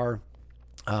the car.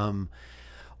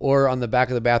 Or on the back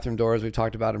of the bathroom door, as we've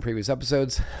talked about in previous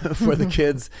episodes, for the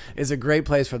kids, is a great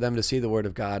place for them to see the Word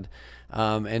of God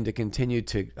and to continue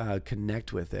to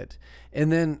connect with it.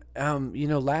 And then,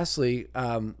 lastly,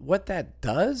 what that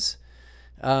does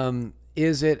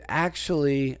is it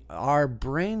actually, our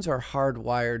brains are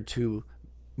hardwired to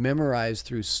memorize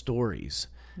through stories.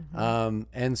 Mm-hmm.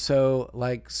 And so,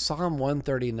 like Psalm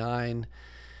 139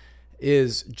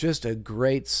 is just a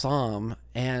great psalm,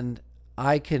 and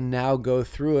I can now go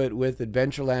through it with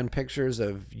Adventureland pictures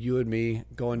of you and me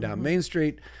going down Main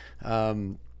Street,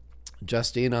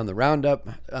 Justine on the Roundup,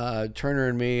 Turner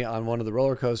and me on one of the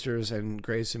roller coasters, and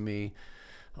Grace and me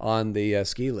on the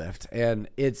ski lift. And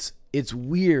it's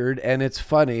weird and it's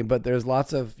funny, but there's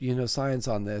lots of science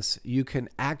on this. You can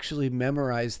actually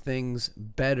memorize things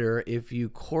better if you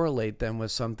correlate them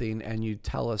with something and you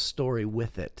tell a story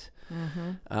with it.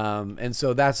 Mm-hmm. And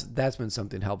so that's been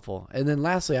something helpful. And then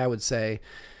lastly, I would say,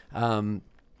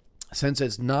 since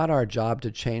it's not our job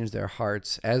to change their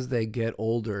hearts as they get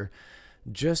older,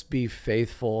 just be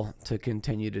faithful to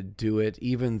continue to do it,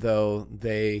 even though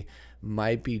they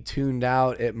might be tuned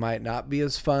out. It might not be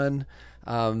as fun.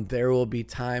 There will be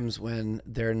times when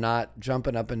they're not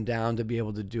jumping up and down to be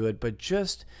able to do it, but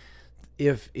just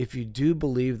if you do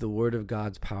believe the Word of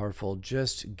God's powerful,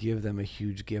 just give them a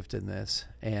huge gift in this.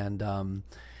 And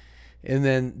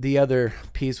then the other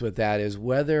piece with that is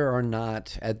whether or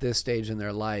not at this stage in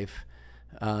their life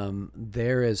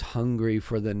they're as hungry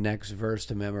for the next verse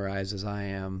to memorize as I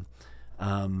am,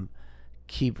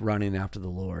 keep running after the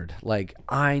Lord. Like,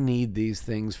 I need these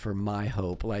things for my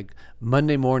hope. Like,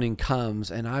 Monday morning comes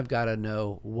and I've got to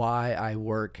know why I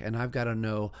work, and I've got to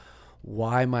know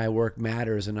why my work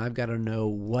matters, and I've got to know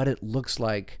what it looks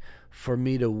like for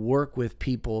me to work with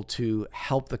people to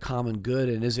help the common good,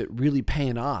 and is it really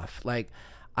paying off? Like,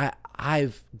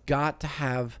 I've got to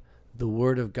have the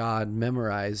Word of God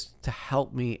memorized to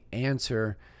help me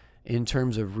answer, in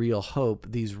terms of real hope,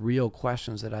 these real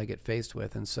questions that I get faced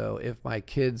with. And so if my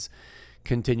kids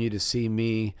continue to see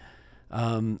me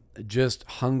just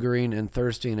hungering and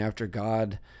thirsting after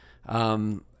God,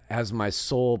 as my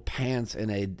soul pants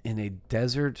in a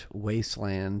desert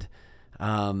wasteland,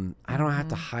 I don't have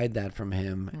to hide that from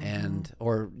him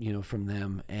or from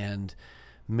them. And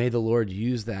may the Lord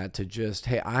use that to just,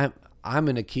 hey, I'm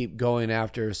going to keep going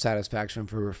after satisfaction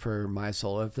for my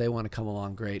soul. If they want to come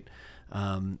along, great.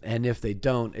 And if they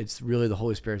don't, it's really the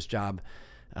Holy Spirit's job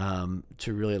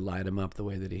to really light them up the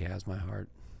way that He has my heart.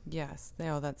 Yes.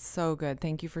 Oh, that's so good.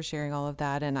 Thank you for sharing all of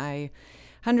that. And I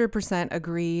 100%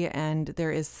 agree. And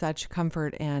there is such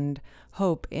comfort and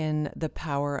hope in the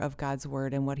power of God's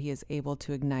Word and what He is able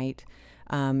to ignite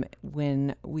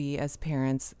when we as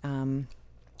parents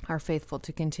are faithful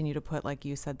to continue to put, like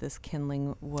you said, this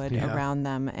kindling wood around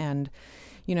them. And,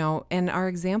 and our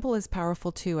example is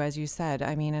powerful too, as you said.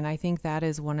 I mean, and I think that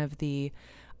is one of the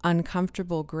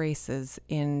uncomfortable graces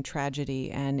in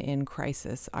tragedy and in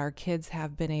crisis. Our kids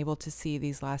have been able to see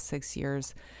these last 6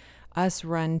 years us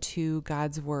run to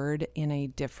God's Word in a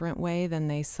different way than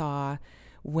they saw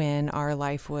when our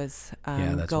life was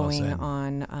going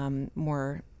on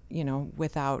more,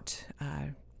 without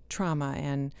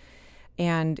trauma.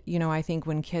 And, I think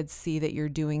when kids see that you're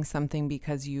doing something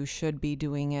because you should be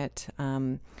doing it,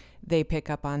 they pick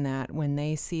up on that. When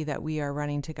they see that we are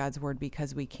running to God's word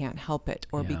because we can't help it,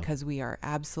 or because we are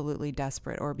absolutely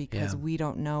desperate, or because we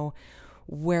don't know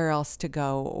where else to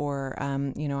go, or,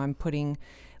 I'm putting,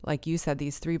 like you said,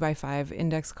 these 3x5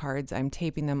 index cards, I'm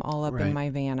taping them all up in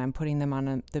my van. I'm putting them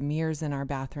on the mirrors in our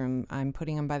bathroom. I'm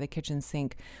putting them by the kitchen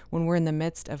sink. When we're in the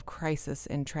midst of crisis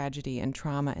and tragedy and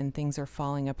trauma and things are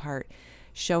falling apart,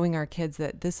 showing our kids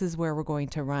that this is where we're going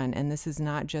to run. And this is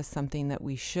not just something that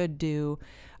we should do,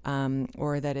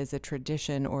 or that is a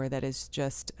tradition, or that is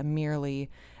just merely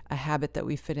a habit that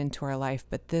we fit into our life.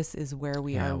 But this is where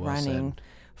we are running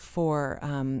for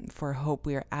hope.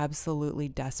 We are absolutely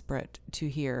desperate to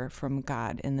hear from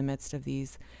God in the midst of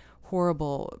these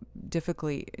horrible,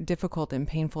 difficult and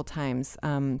painful times.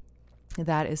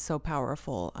 That is so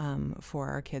powerful for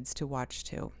our kids to watch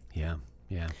too. Yeah.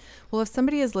 Well, if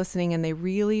somebody is listening and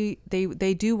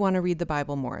they do want to read the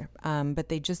Bible more, but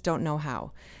they just don't know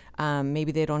how.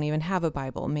 Maybe they don't even have a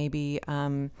Bible. Maybe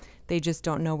they just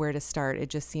don't know where to start. It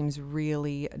just seems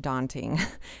really daunting.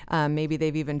 Maybe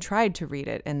they've even tried to read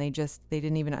it and they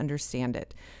didn't even understand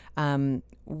it.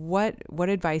 What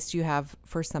advice do you have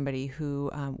for somebody who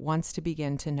wants to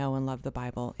begin to know and love the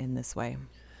Bible in this way?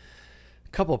 A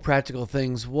couple of practical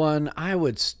things. One, I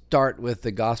would start with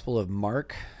the Gospel of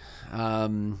Mark.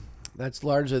 That's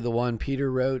largely the one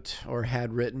Peter wrote or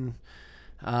had written.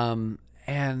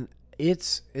 And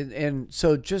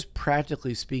so just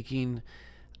practically speaking,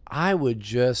 I would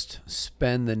just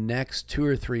spend the next 2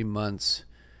 or 3 months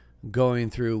going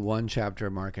through one chapter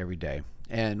of Mark every day.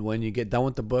 And when you get done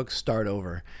with the book, start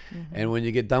over. Mm-hmm. And when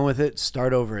you get done with it,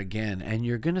 start over again. And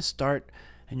you're going to start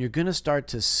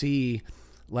to see,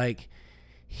 like,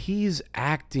 he's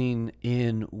acting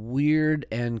in weird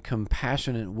and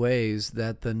compassionate ways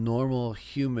that the normal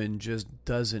human just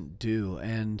doesn't do.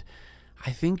 And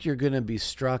I think you're going to be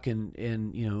struck in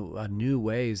new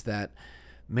ways that,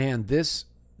 man, this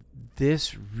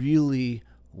really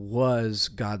was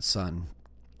God's son.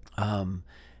 And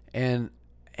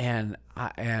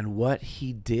what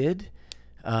he did,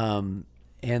 and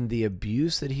the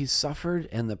abuse that he suffered,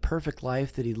 and the perfect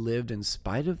life that he lived in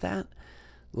spite of that,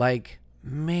 like,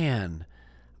 man,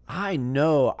 I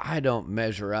know I don't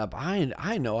measure up.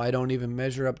 I know I don't even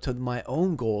measure up to my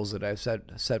own goals that I've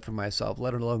set for myself,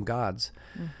 let alone God's.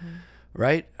 Mm-hmm.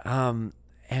 Right?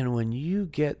 And when you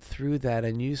get through that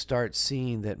and you start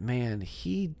seeing that, man,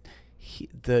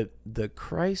 the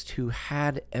Christ who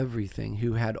had everything,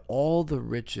 who had all the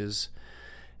riches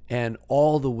and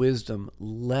all the wisdom,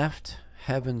 left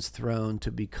heaven's throne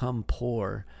to become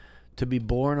poor, to be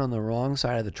born on the wrong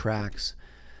side of the tracks,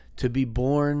 to be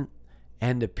born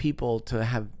and to people to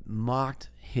have mocked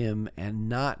him and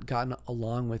not gotten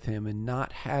along with him and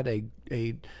not had a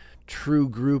true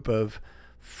group of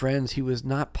friends. He was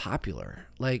not popular.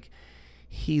 Like,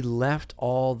 he left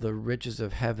all the riches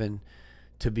of heaven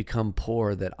to become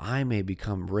poor that I may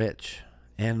become rich.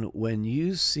 And when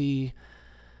you see,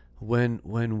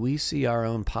 when we see our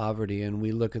own poverty and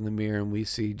we look in the mirror and we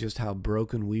see just how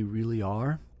broken we really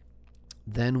are,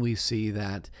 then we see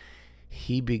that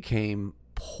he became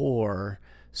poor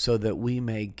so that we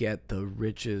may get the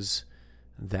riches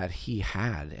that he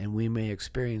had, and we may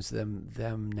experience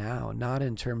them now, not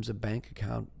in terms of bank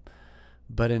account,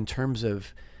 but in terms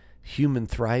of human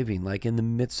thriving. Like, in the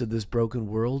midst of this broken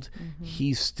world, mm-hmm.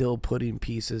 he's still putting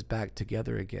pieces back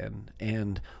together again.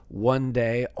 And one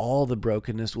day all the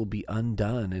brokenness will be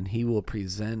undone, and he will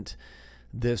present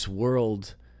this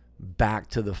world back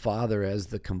to the Father as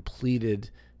the completed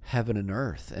heaven and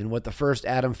earth. And what the first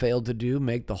Adam failed to do,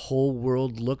 make the whole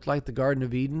world look like the Garden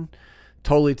of Eden,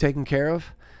 totally taken care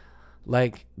of,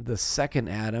 like the second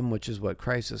Adam, which is what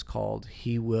Christ is called,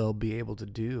 he will be able to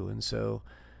do. And so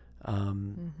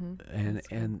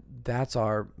and that's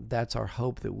our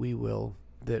hope, that we will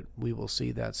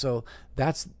see that. So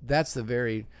that's the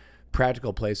very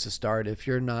practical place to start. If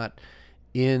you're not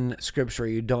in Scripture,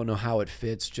 you don't know how it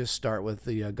fits, just start with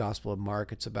the Gospel of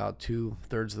Mark. It's about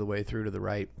 2/3 of the way through to the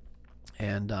right,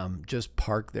 and just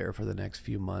park there for the next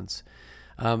few months.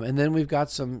 And then we've got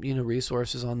some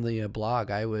resources on the blog.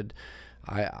 I would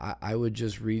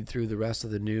just read through the rest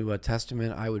of the New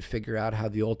Testament. I would figure out how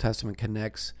the Old Testament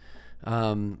connects.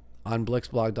 On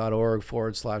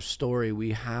blicksblog.org/story,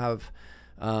 we have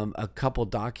a couple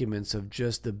documents of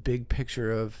just the big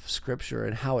picture of Scripture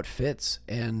and how it fits.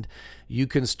 And you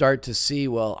can start to see,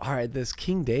 well, all right, this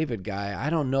King David guy, I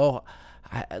don't know,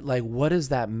 what does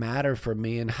that matter for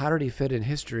me, and how did he fit in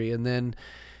history? And then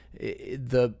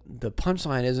the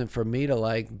punchline isn't for me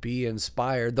to be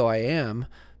inspired, though I am,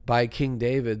 by King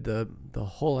David, the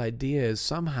whole idea is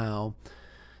somehow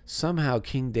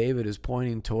King David is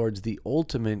pointing towards the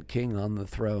ultimate king on the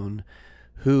throne,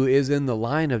 who is in the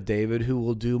line of David, who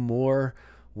will do more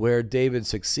where David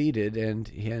succeeded,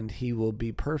 and he will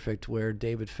be perfect where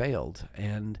David failed.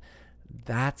 And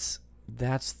that's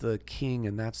the king,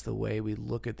 and that's the way we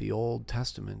look at the Old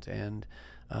Testament. And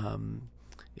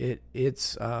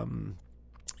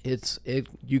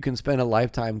you can spend a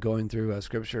lifetime going through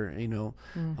Scripture.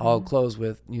 I'll close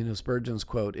with Spurgeon's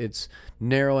quote: "It's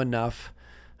narrow enough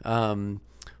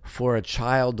for a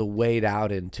child to wade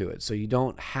out into it. So you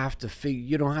don't have to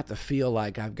feel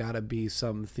like I've got to be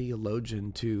some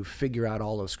theologian to figure out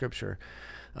all of Scripture.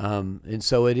 And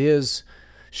so it is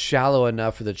shallow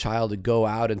enough for the child to go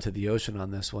out into the ocean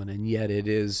on this one, and yet it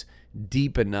is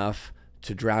deep enough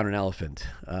to drown an elephant.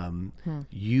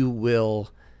 You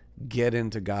will get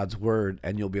into God's word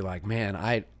and you'll be like, man,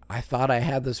 I thought I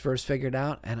had this verse figured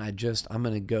out, and I'm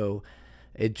going to go.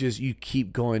 You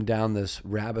keep going down this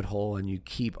rabbit hole, and you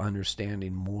keep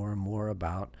understanding more and more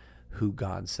about who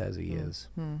God says he is.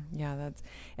 Yeah,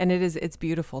 it's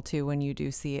beautiful too when you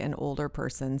do see an older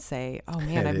person say, oh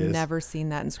man, I've never seen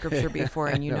that in Scripture before.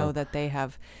 And you know that they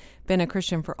have been a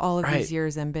Christian for all of these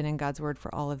years and been in God's word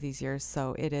for all of these years.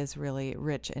 So it is really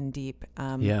rich and deep.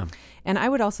 And I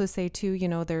would also say too,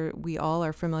 we all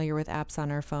are familiar with apps on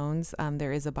our phones.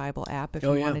 There is a Bible app. If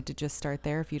you wanted to just start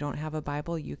there, if you don't have a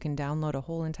Bible, you can download a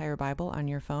whole entire Bible on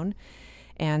your phone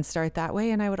and start that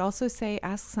way. And I would also say,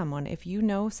 ask someone. If you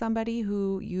know somebody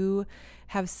who you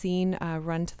have seen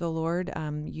run to the Lord,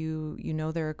 you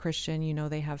know they're a Christian,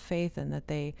 they have faith and that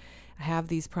they have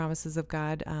these promises of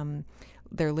God,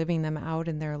 they're living them out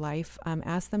in their life,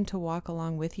 ask them to walk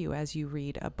along with you as you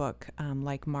read a book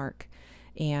like Mark.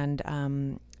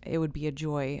 And it would be a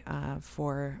joy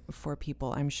for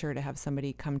people, I'm sure, to have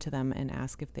somebody come to them and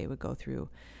ask if they would go through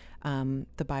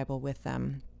the Bible with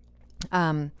them.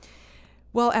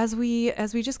 Well, as we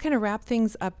just kind of wrap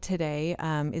things up today,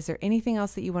 is there anything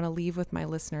else that you want to leave with my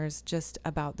listeners just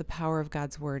about the power of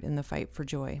God's word in the fight for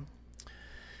joy?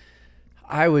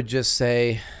 I would just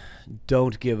say,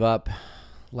 don't give up.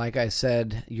 Like I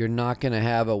said, you're not going to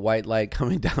have a white light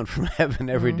coming down from heaven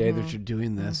every day that you're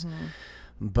doing this.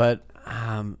 But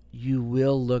you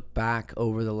will look back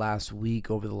over the last week,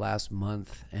 over the last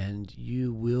month, and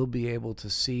you will be able to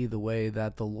see the way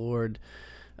that the Lord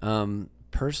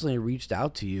personally reached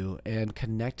out to you and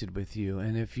connected with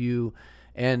you,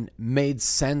 and made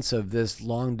sense of this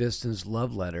long distance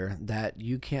love letter that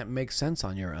you can't make sense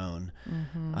on your own.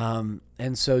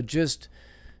 And so just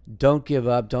don't give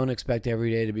up. Don't expect every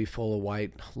day to be full of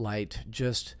white light.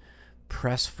 Just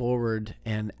press forward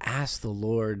and ask the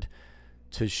Lord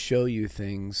to show you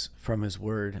things from his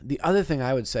word. The other thing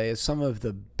I would say is some of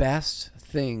the best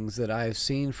things that I've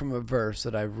seen from a verse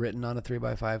that I've written on a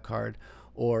 3x5 card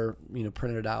or,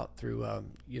 printed out through,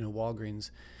 Walgreens,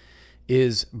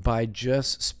 is by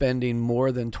just spending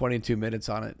more than 22 minutes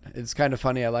on it. It's kind of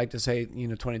funny. I like to say,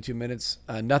 22 minutes,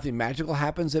 nothing magical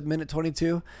happens at minute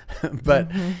 22.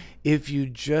 But if you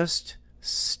just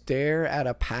stare at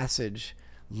a passage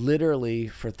literally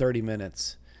for 30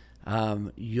 minutes,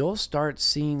 you'll start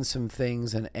seeing some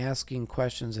things and asking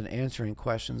questions and answering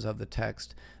questions of the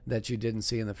text that you didn't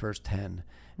see in the first 10.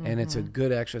 And it's a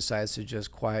good exercise to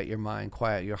just quiet your mind,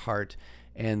 quiet your heart,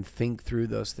 and think through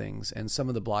those things. And some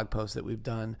of the blog posts that we've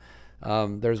done,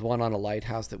 there's one on a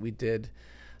lighthouse that we did.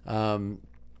 And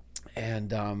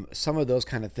some of those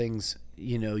kind of things,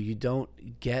 you don't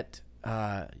get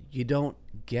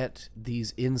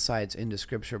these insights into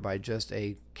Scripture by just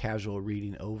a casual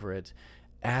reading over it.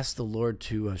 Ask the Lord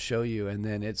to show you, and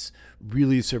then it's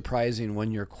really surprising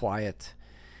when you're quiet.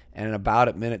 And about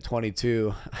at minute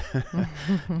 22,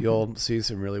 you'll see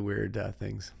some really weird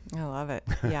things. I love it.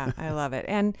 Yeah, I love it.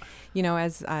 And,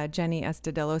 as Jenny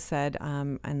Estudillo said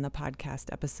in the podcast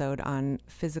episode on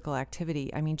physical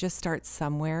activity, just start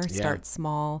somewhere, start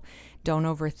small, don't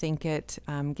overthink it.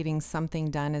 Getting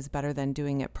something done is better than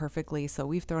doing it perfectly. So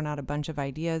we've thrown out a bunch of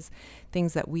ideas,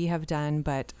 things that we have done,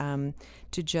 but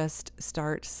to just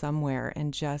start somewhere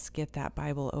and just get that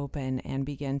Bible open and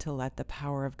begin to let the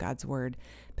power of God's word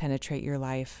penetrate your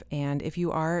life. And if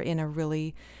you are in a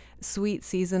really sweet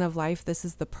season of life, this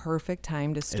is the perfect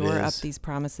time to store up these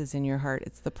promises in your heart.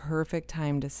 It's the perfect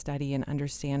time to study and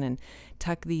understand and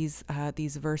tuck these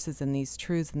verses and these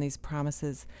truths and these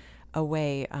promises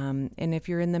away. And if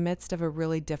you're in the midst of a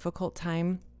really difficult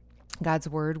time, God's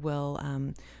word will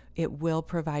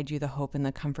provide you the hope and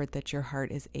the comfort that your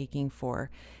heart is aching for.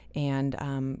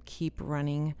 And keep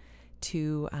running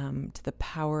to the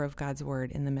power of God's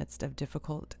word in the midst of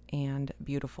difficult and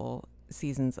beautiful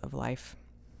seasons of life.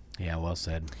 Yeah, well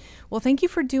said. Well, thank you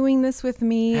for doing this with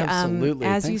me. Absolutely.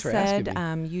 As Thanks you for asking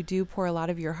said, me. you do pour a lot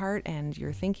of your heart and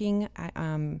your thinking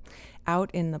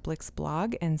out in the Blix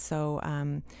blog. And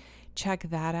so check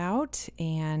that out.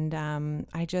 And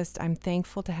I'm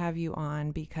thankful to have you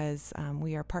on because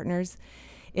we are partners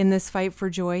in this fight for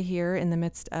joy here in the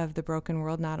midst of the broken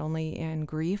world, not only in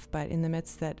grief, but in the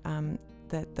midst that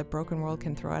the broken world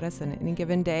can throw at us on any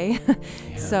given day.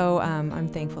 Yeah. So I'm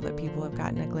thankful that people have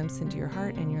gotten a glimpse into your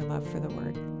heart and your love for the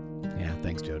word. Yeah,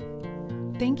 thanks,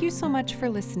 Jode. Thank you so much for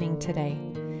listening today.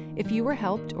 If you were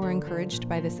helped or encouraged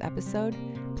by this episode,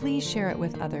 please share it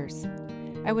with others.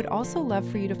 I would also love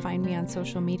for you to find me on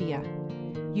social media.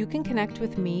 You can connect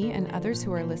with me and others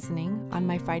who are listening on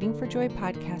my Fighting for Joy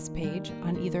podcast page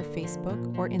on either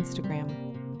Facebook or Instagram.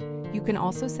 You can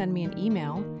also send me an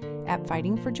email at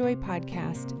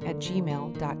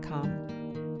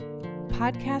fightingforjoypodcast@gmail.com.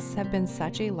 Podcasts have been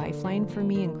such a lifeline for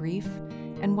me in grief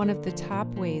and one of the top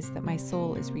ways that my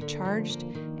soul is recharged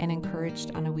and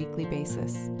encouraged on a weekly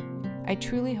basis. I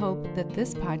truly hope that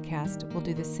this podcast will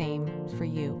do the same for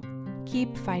you.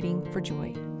 Keep fighting for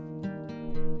joy.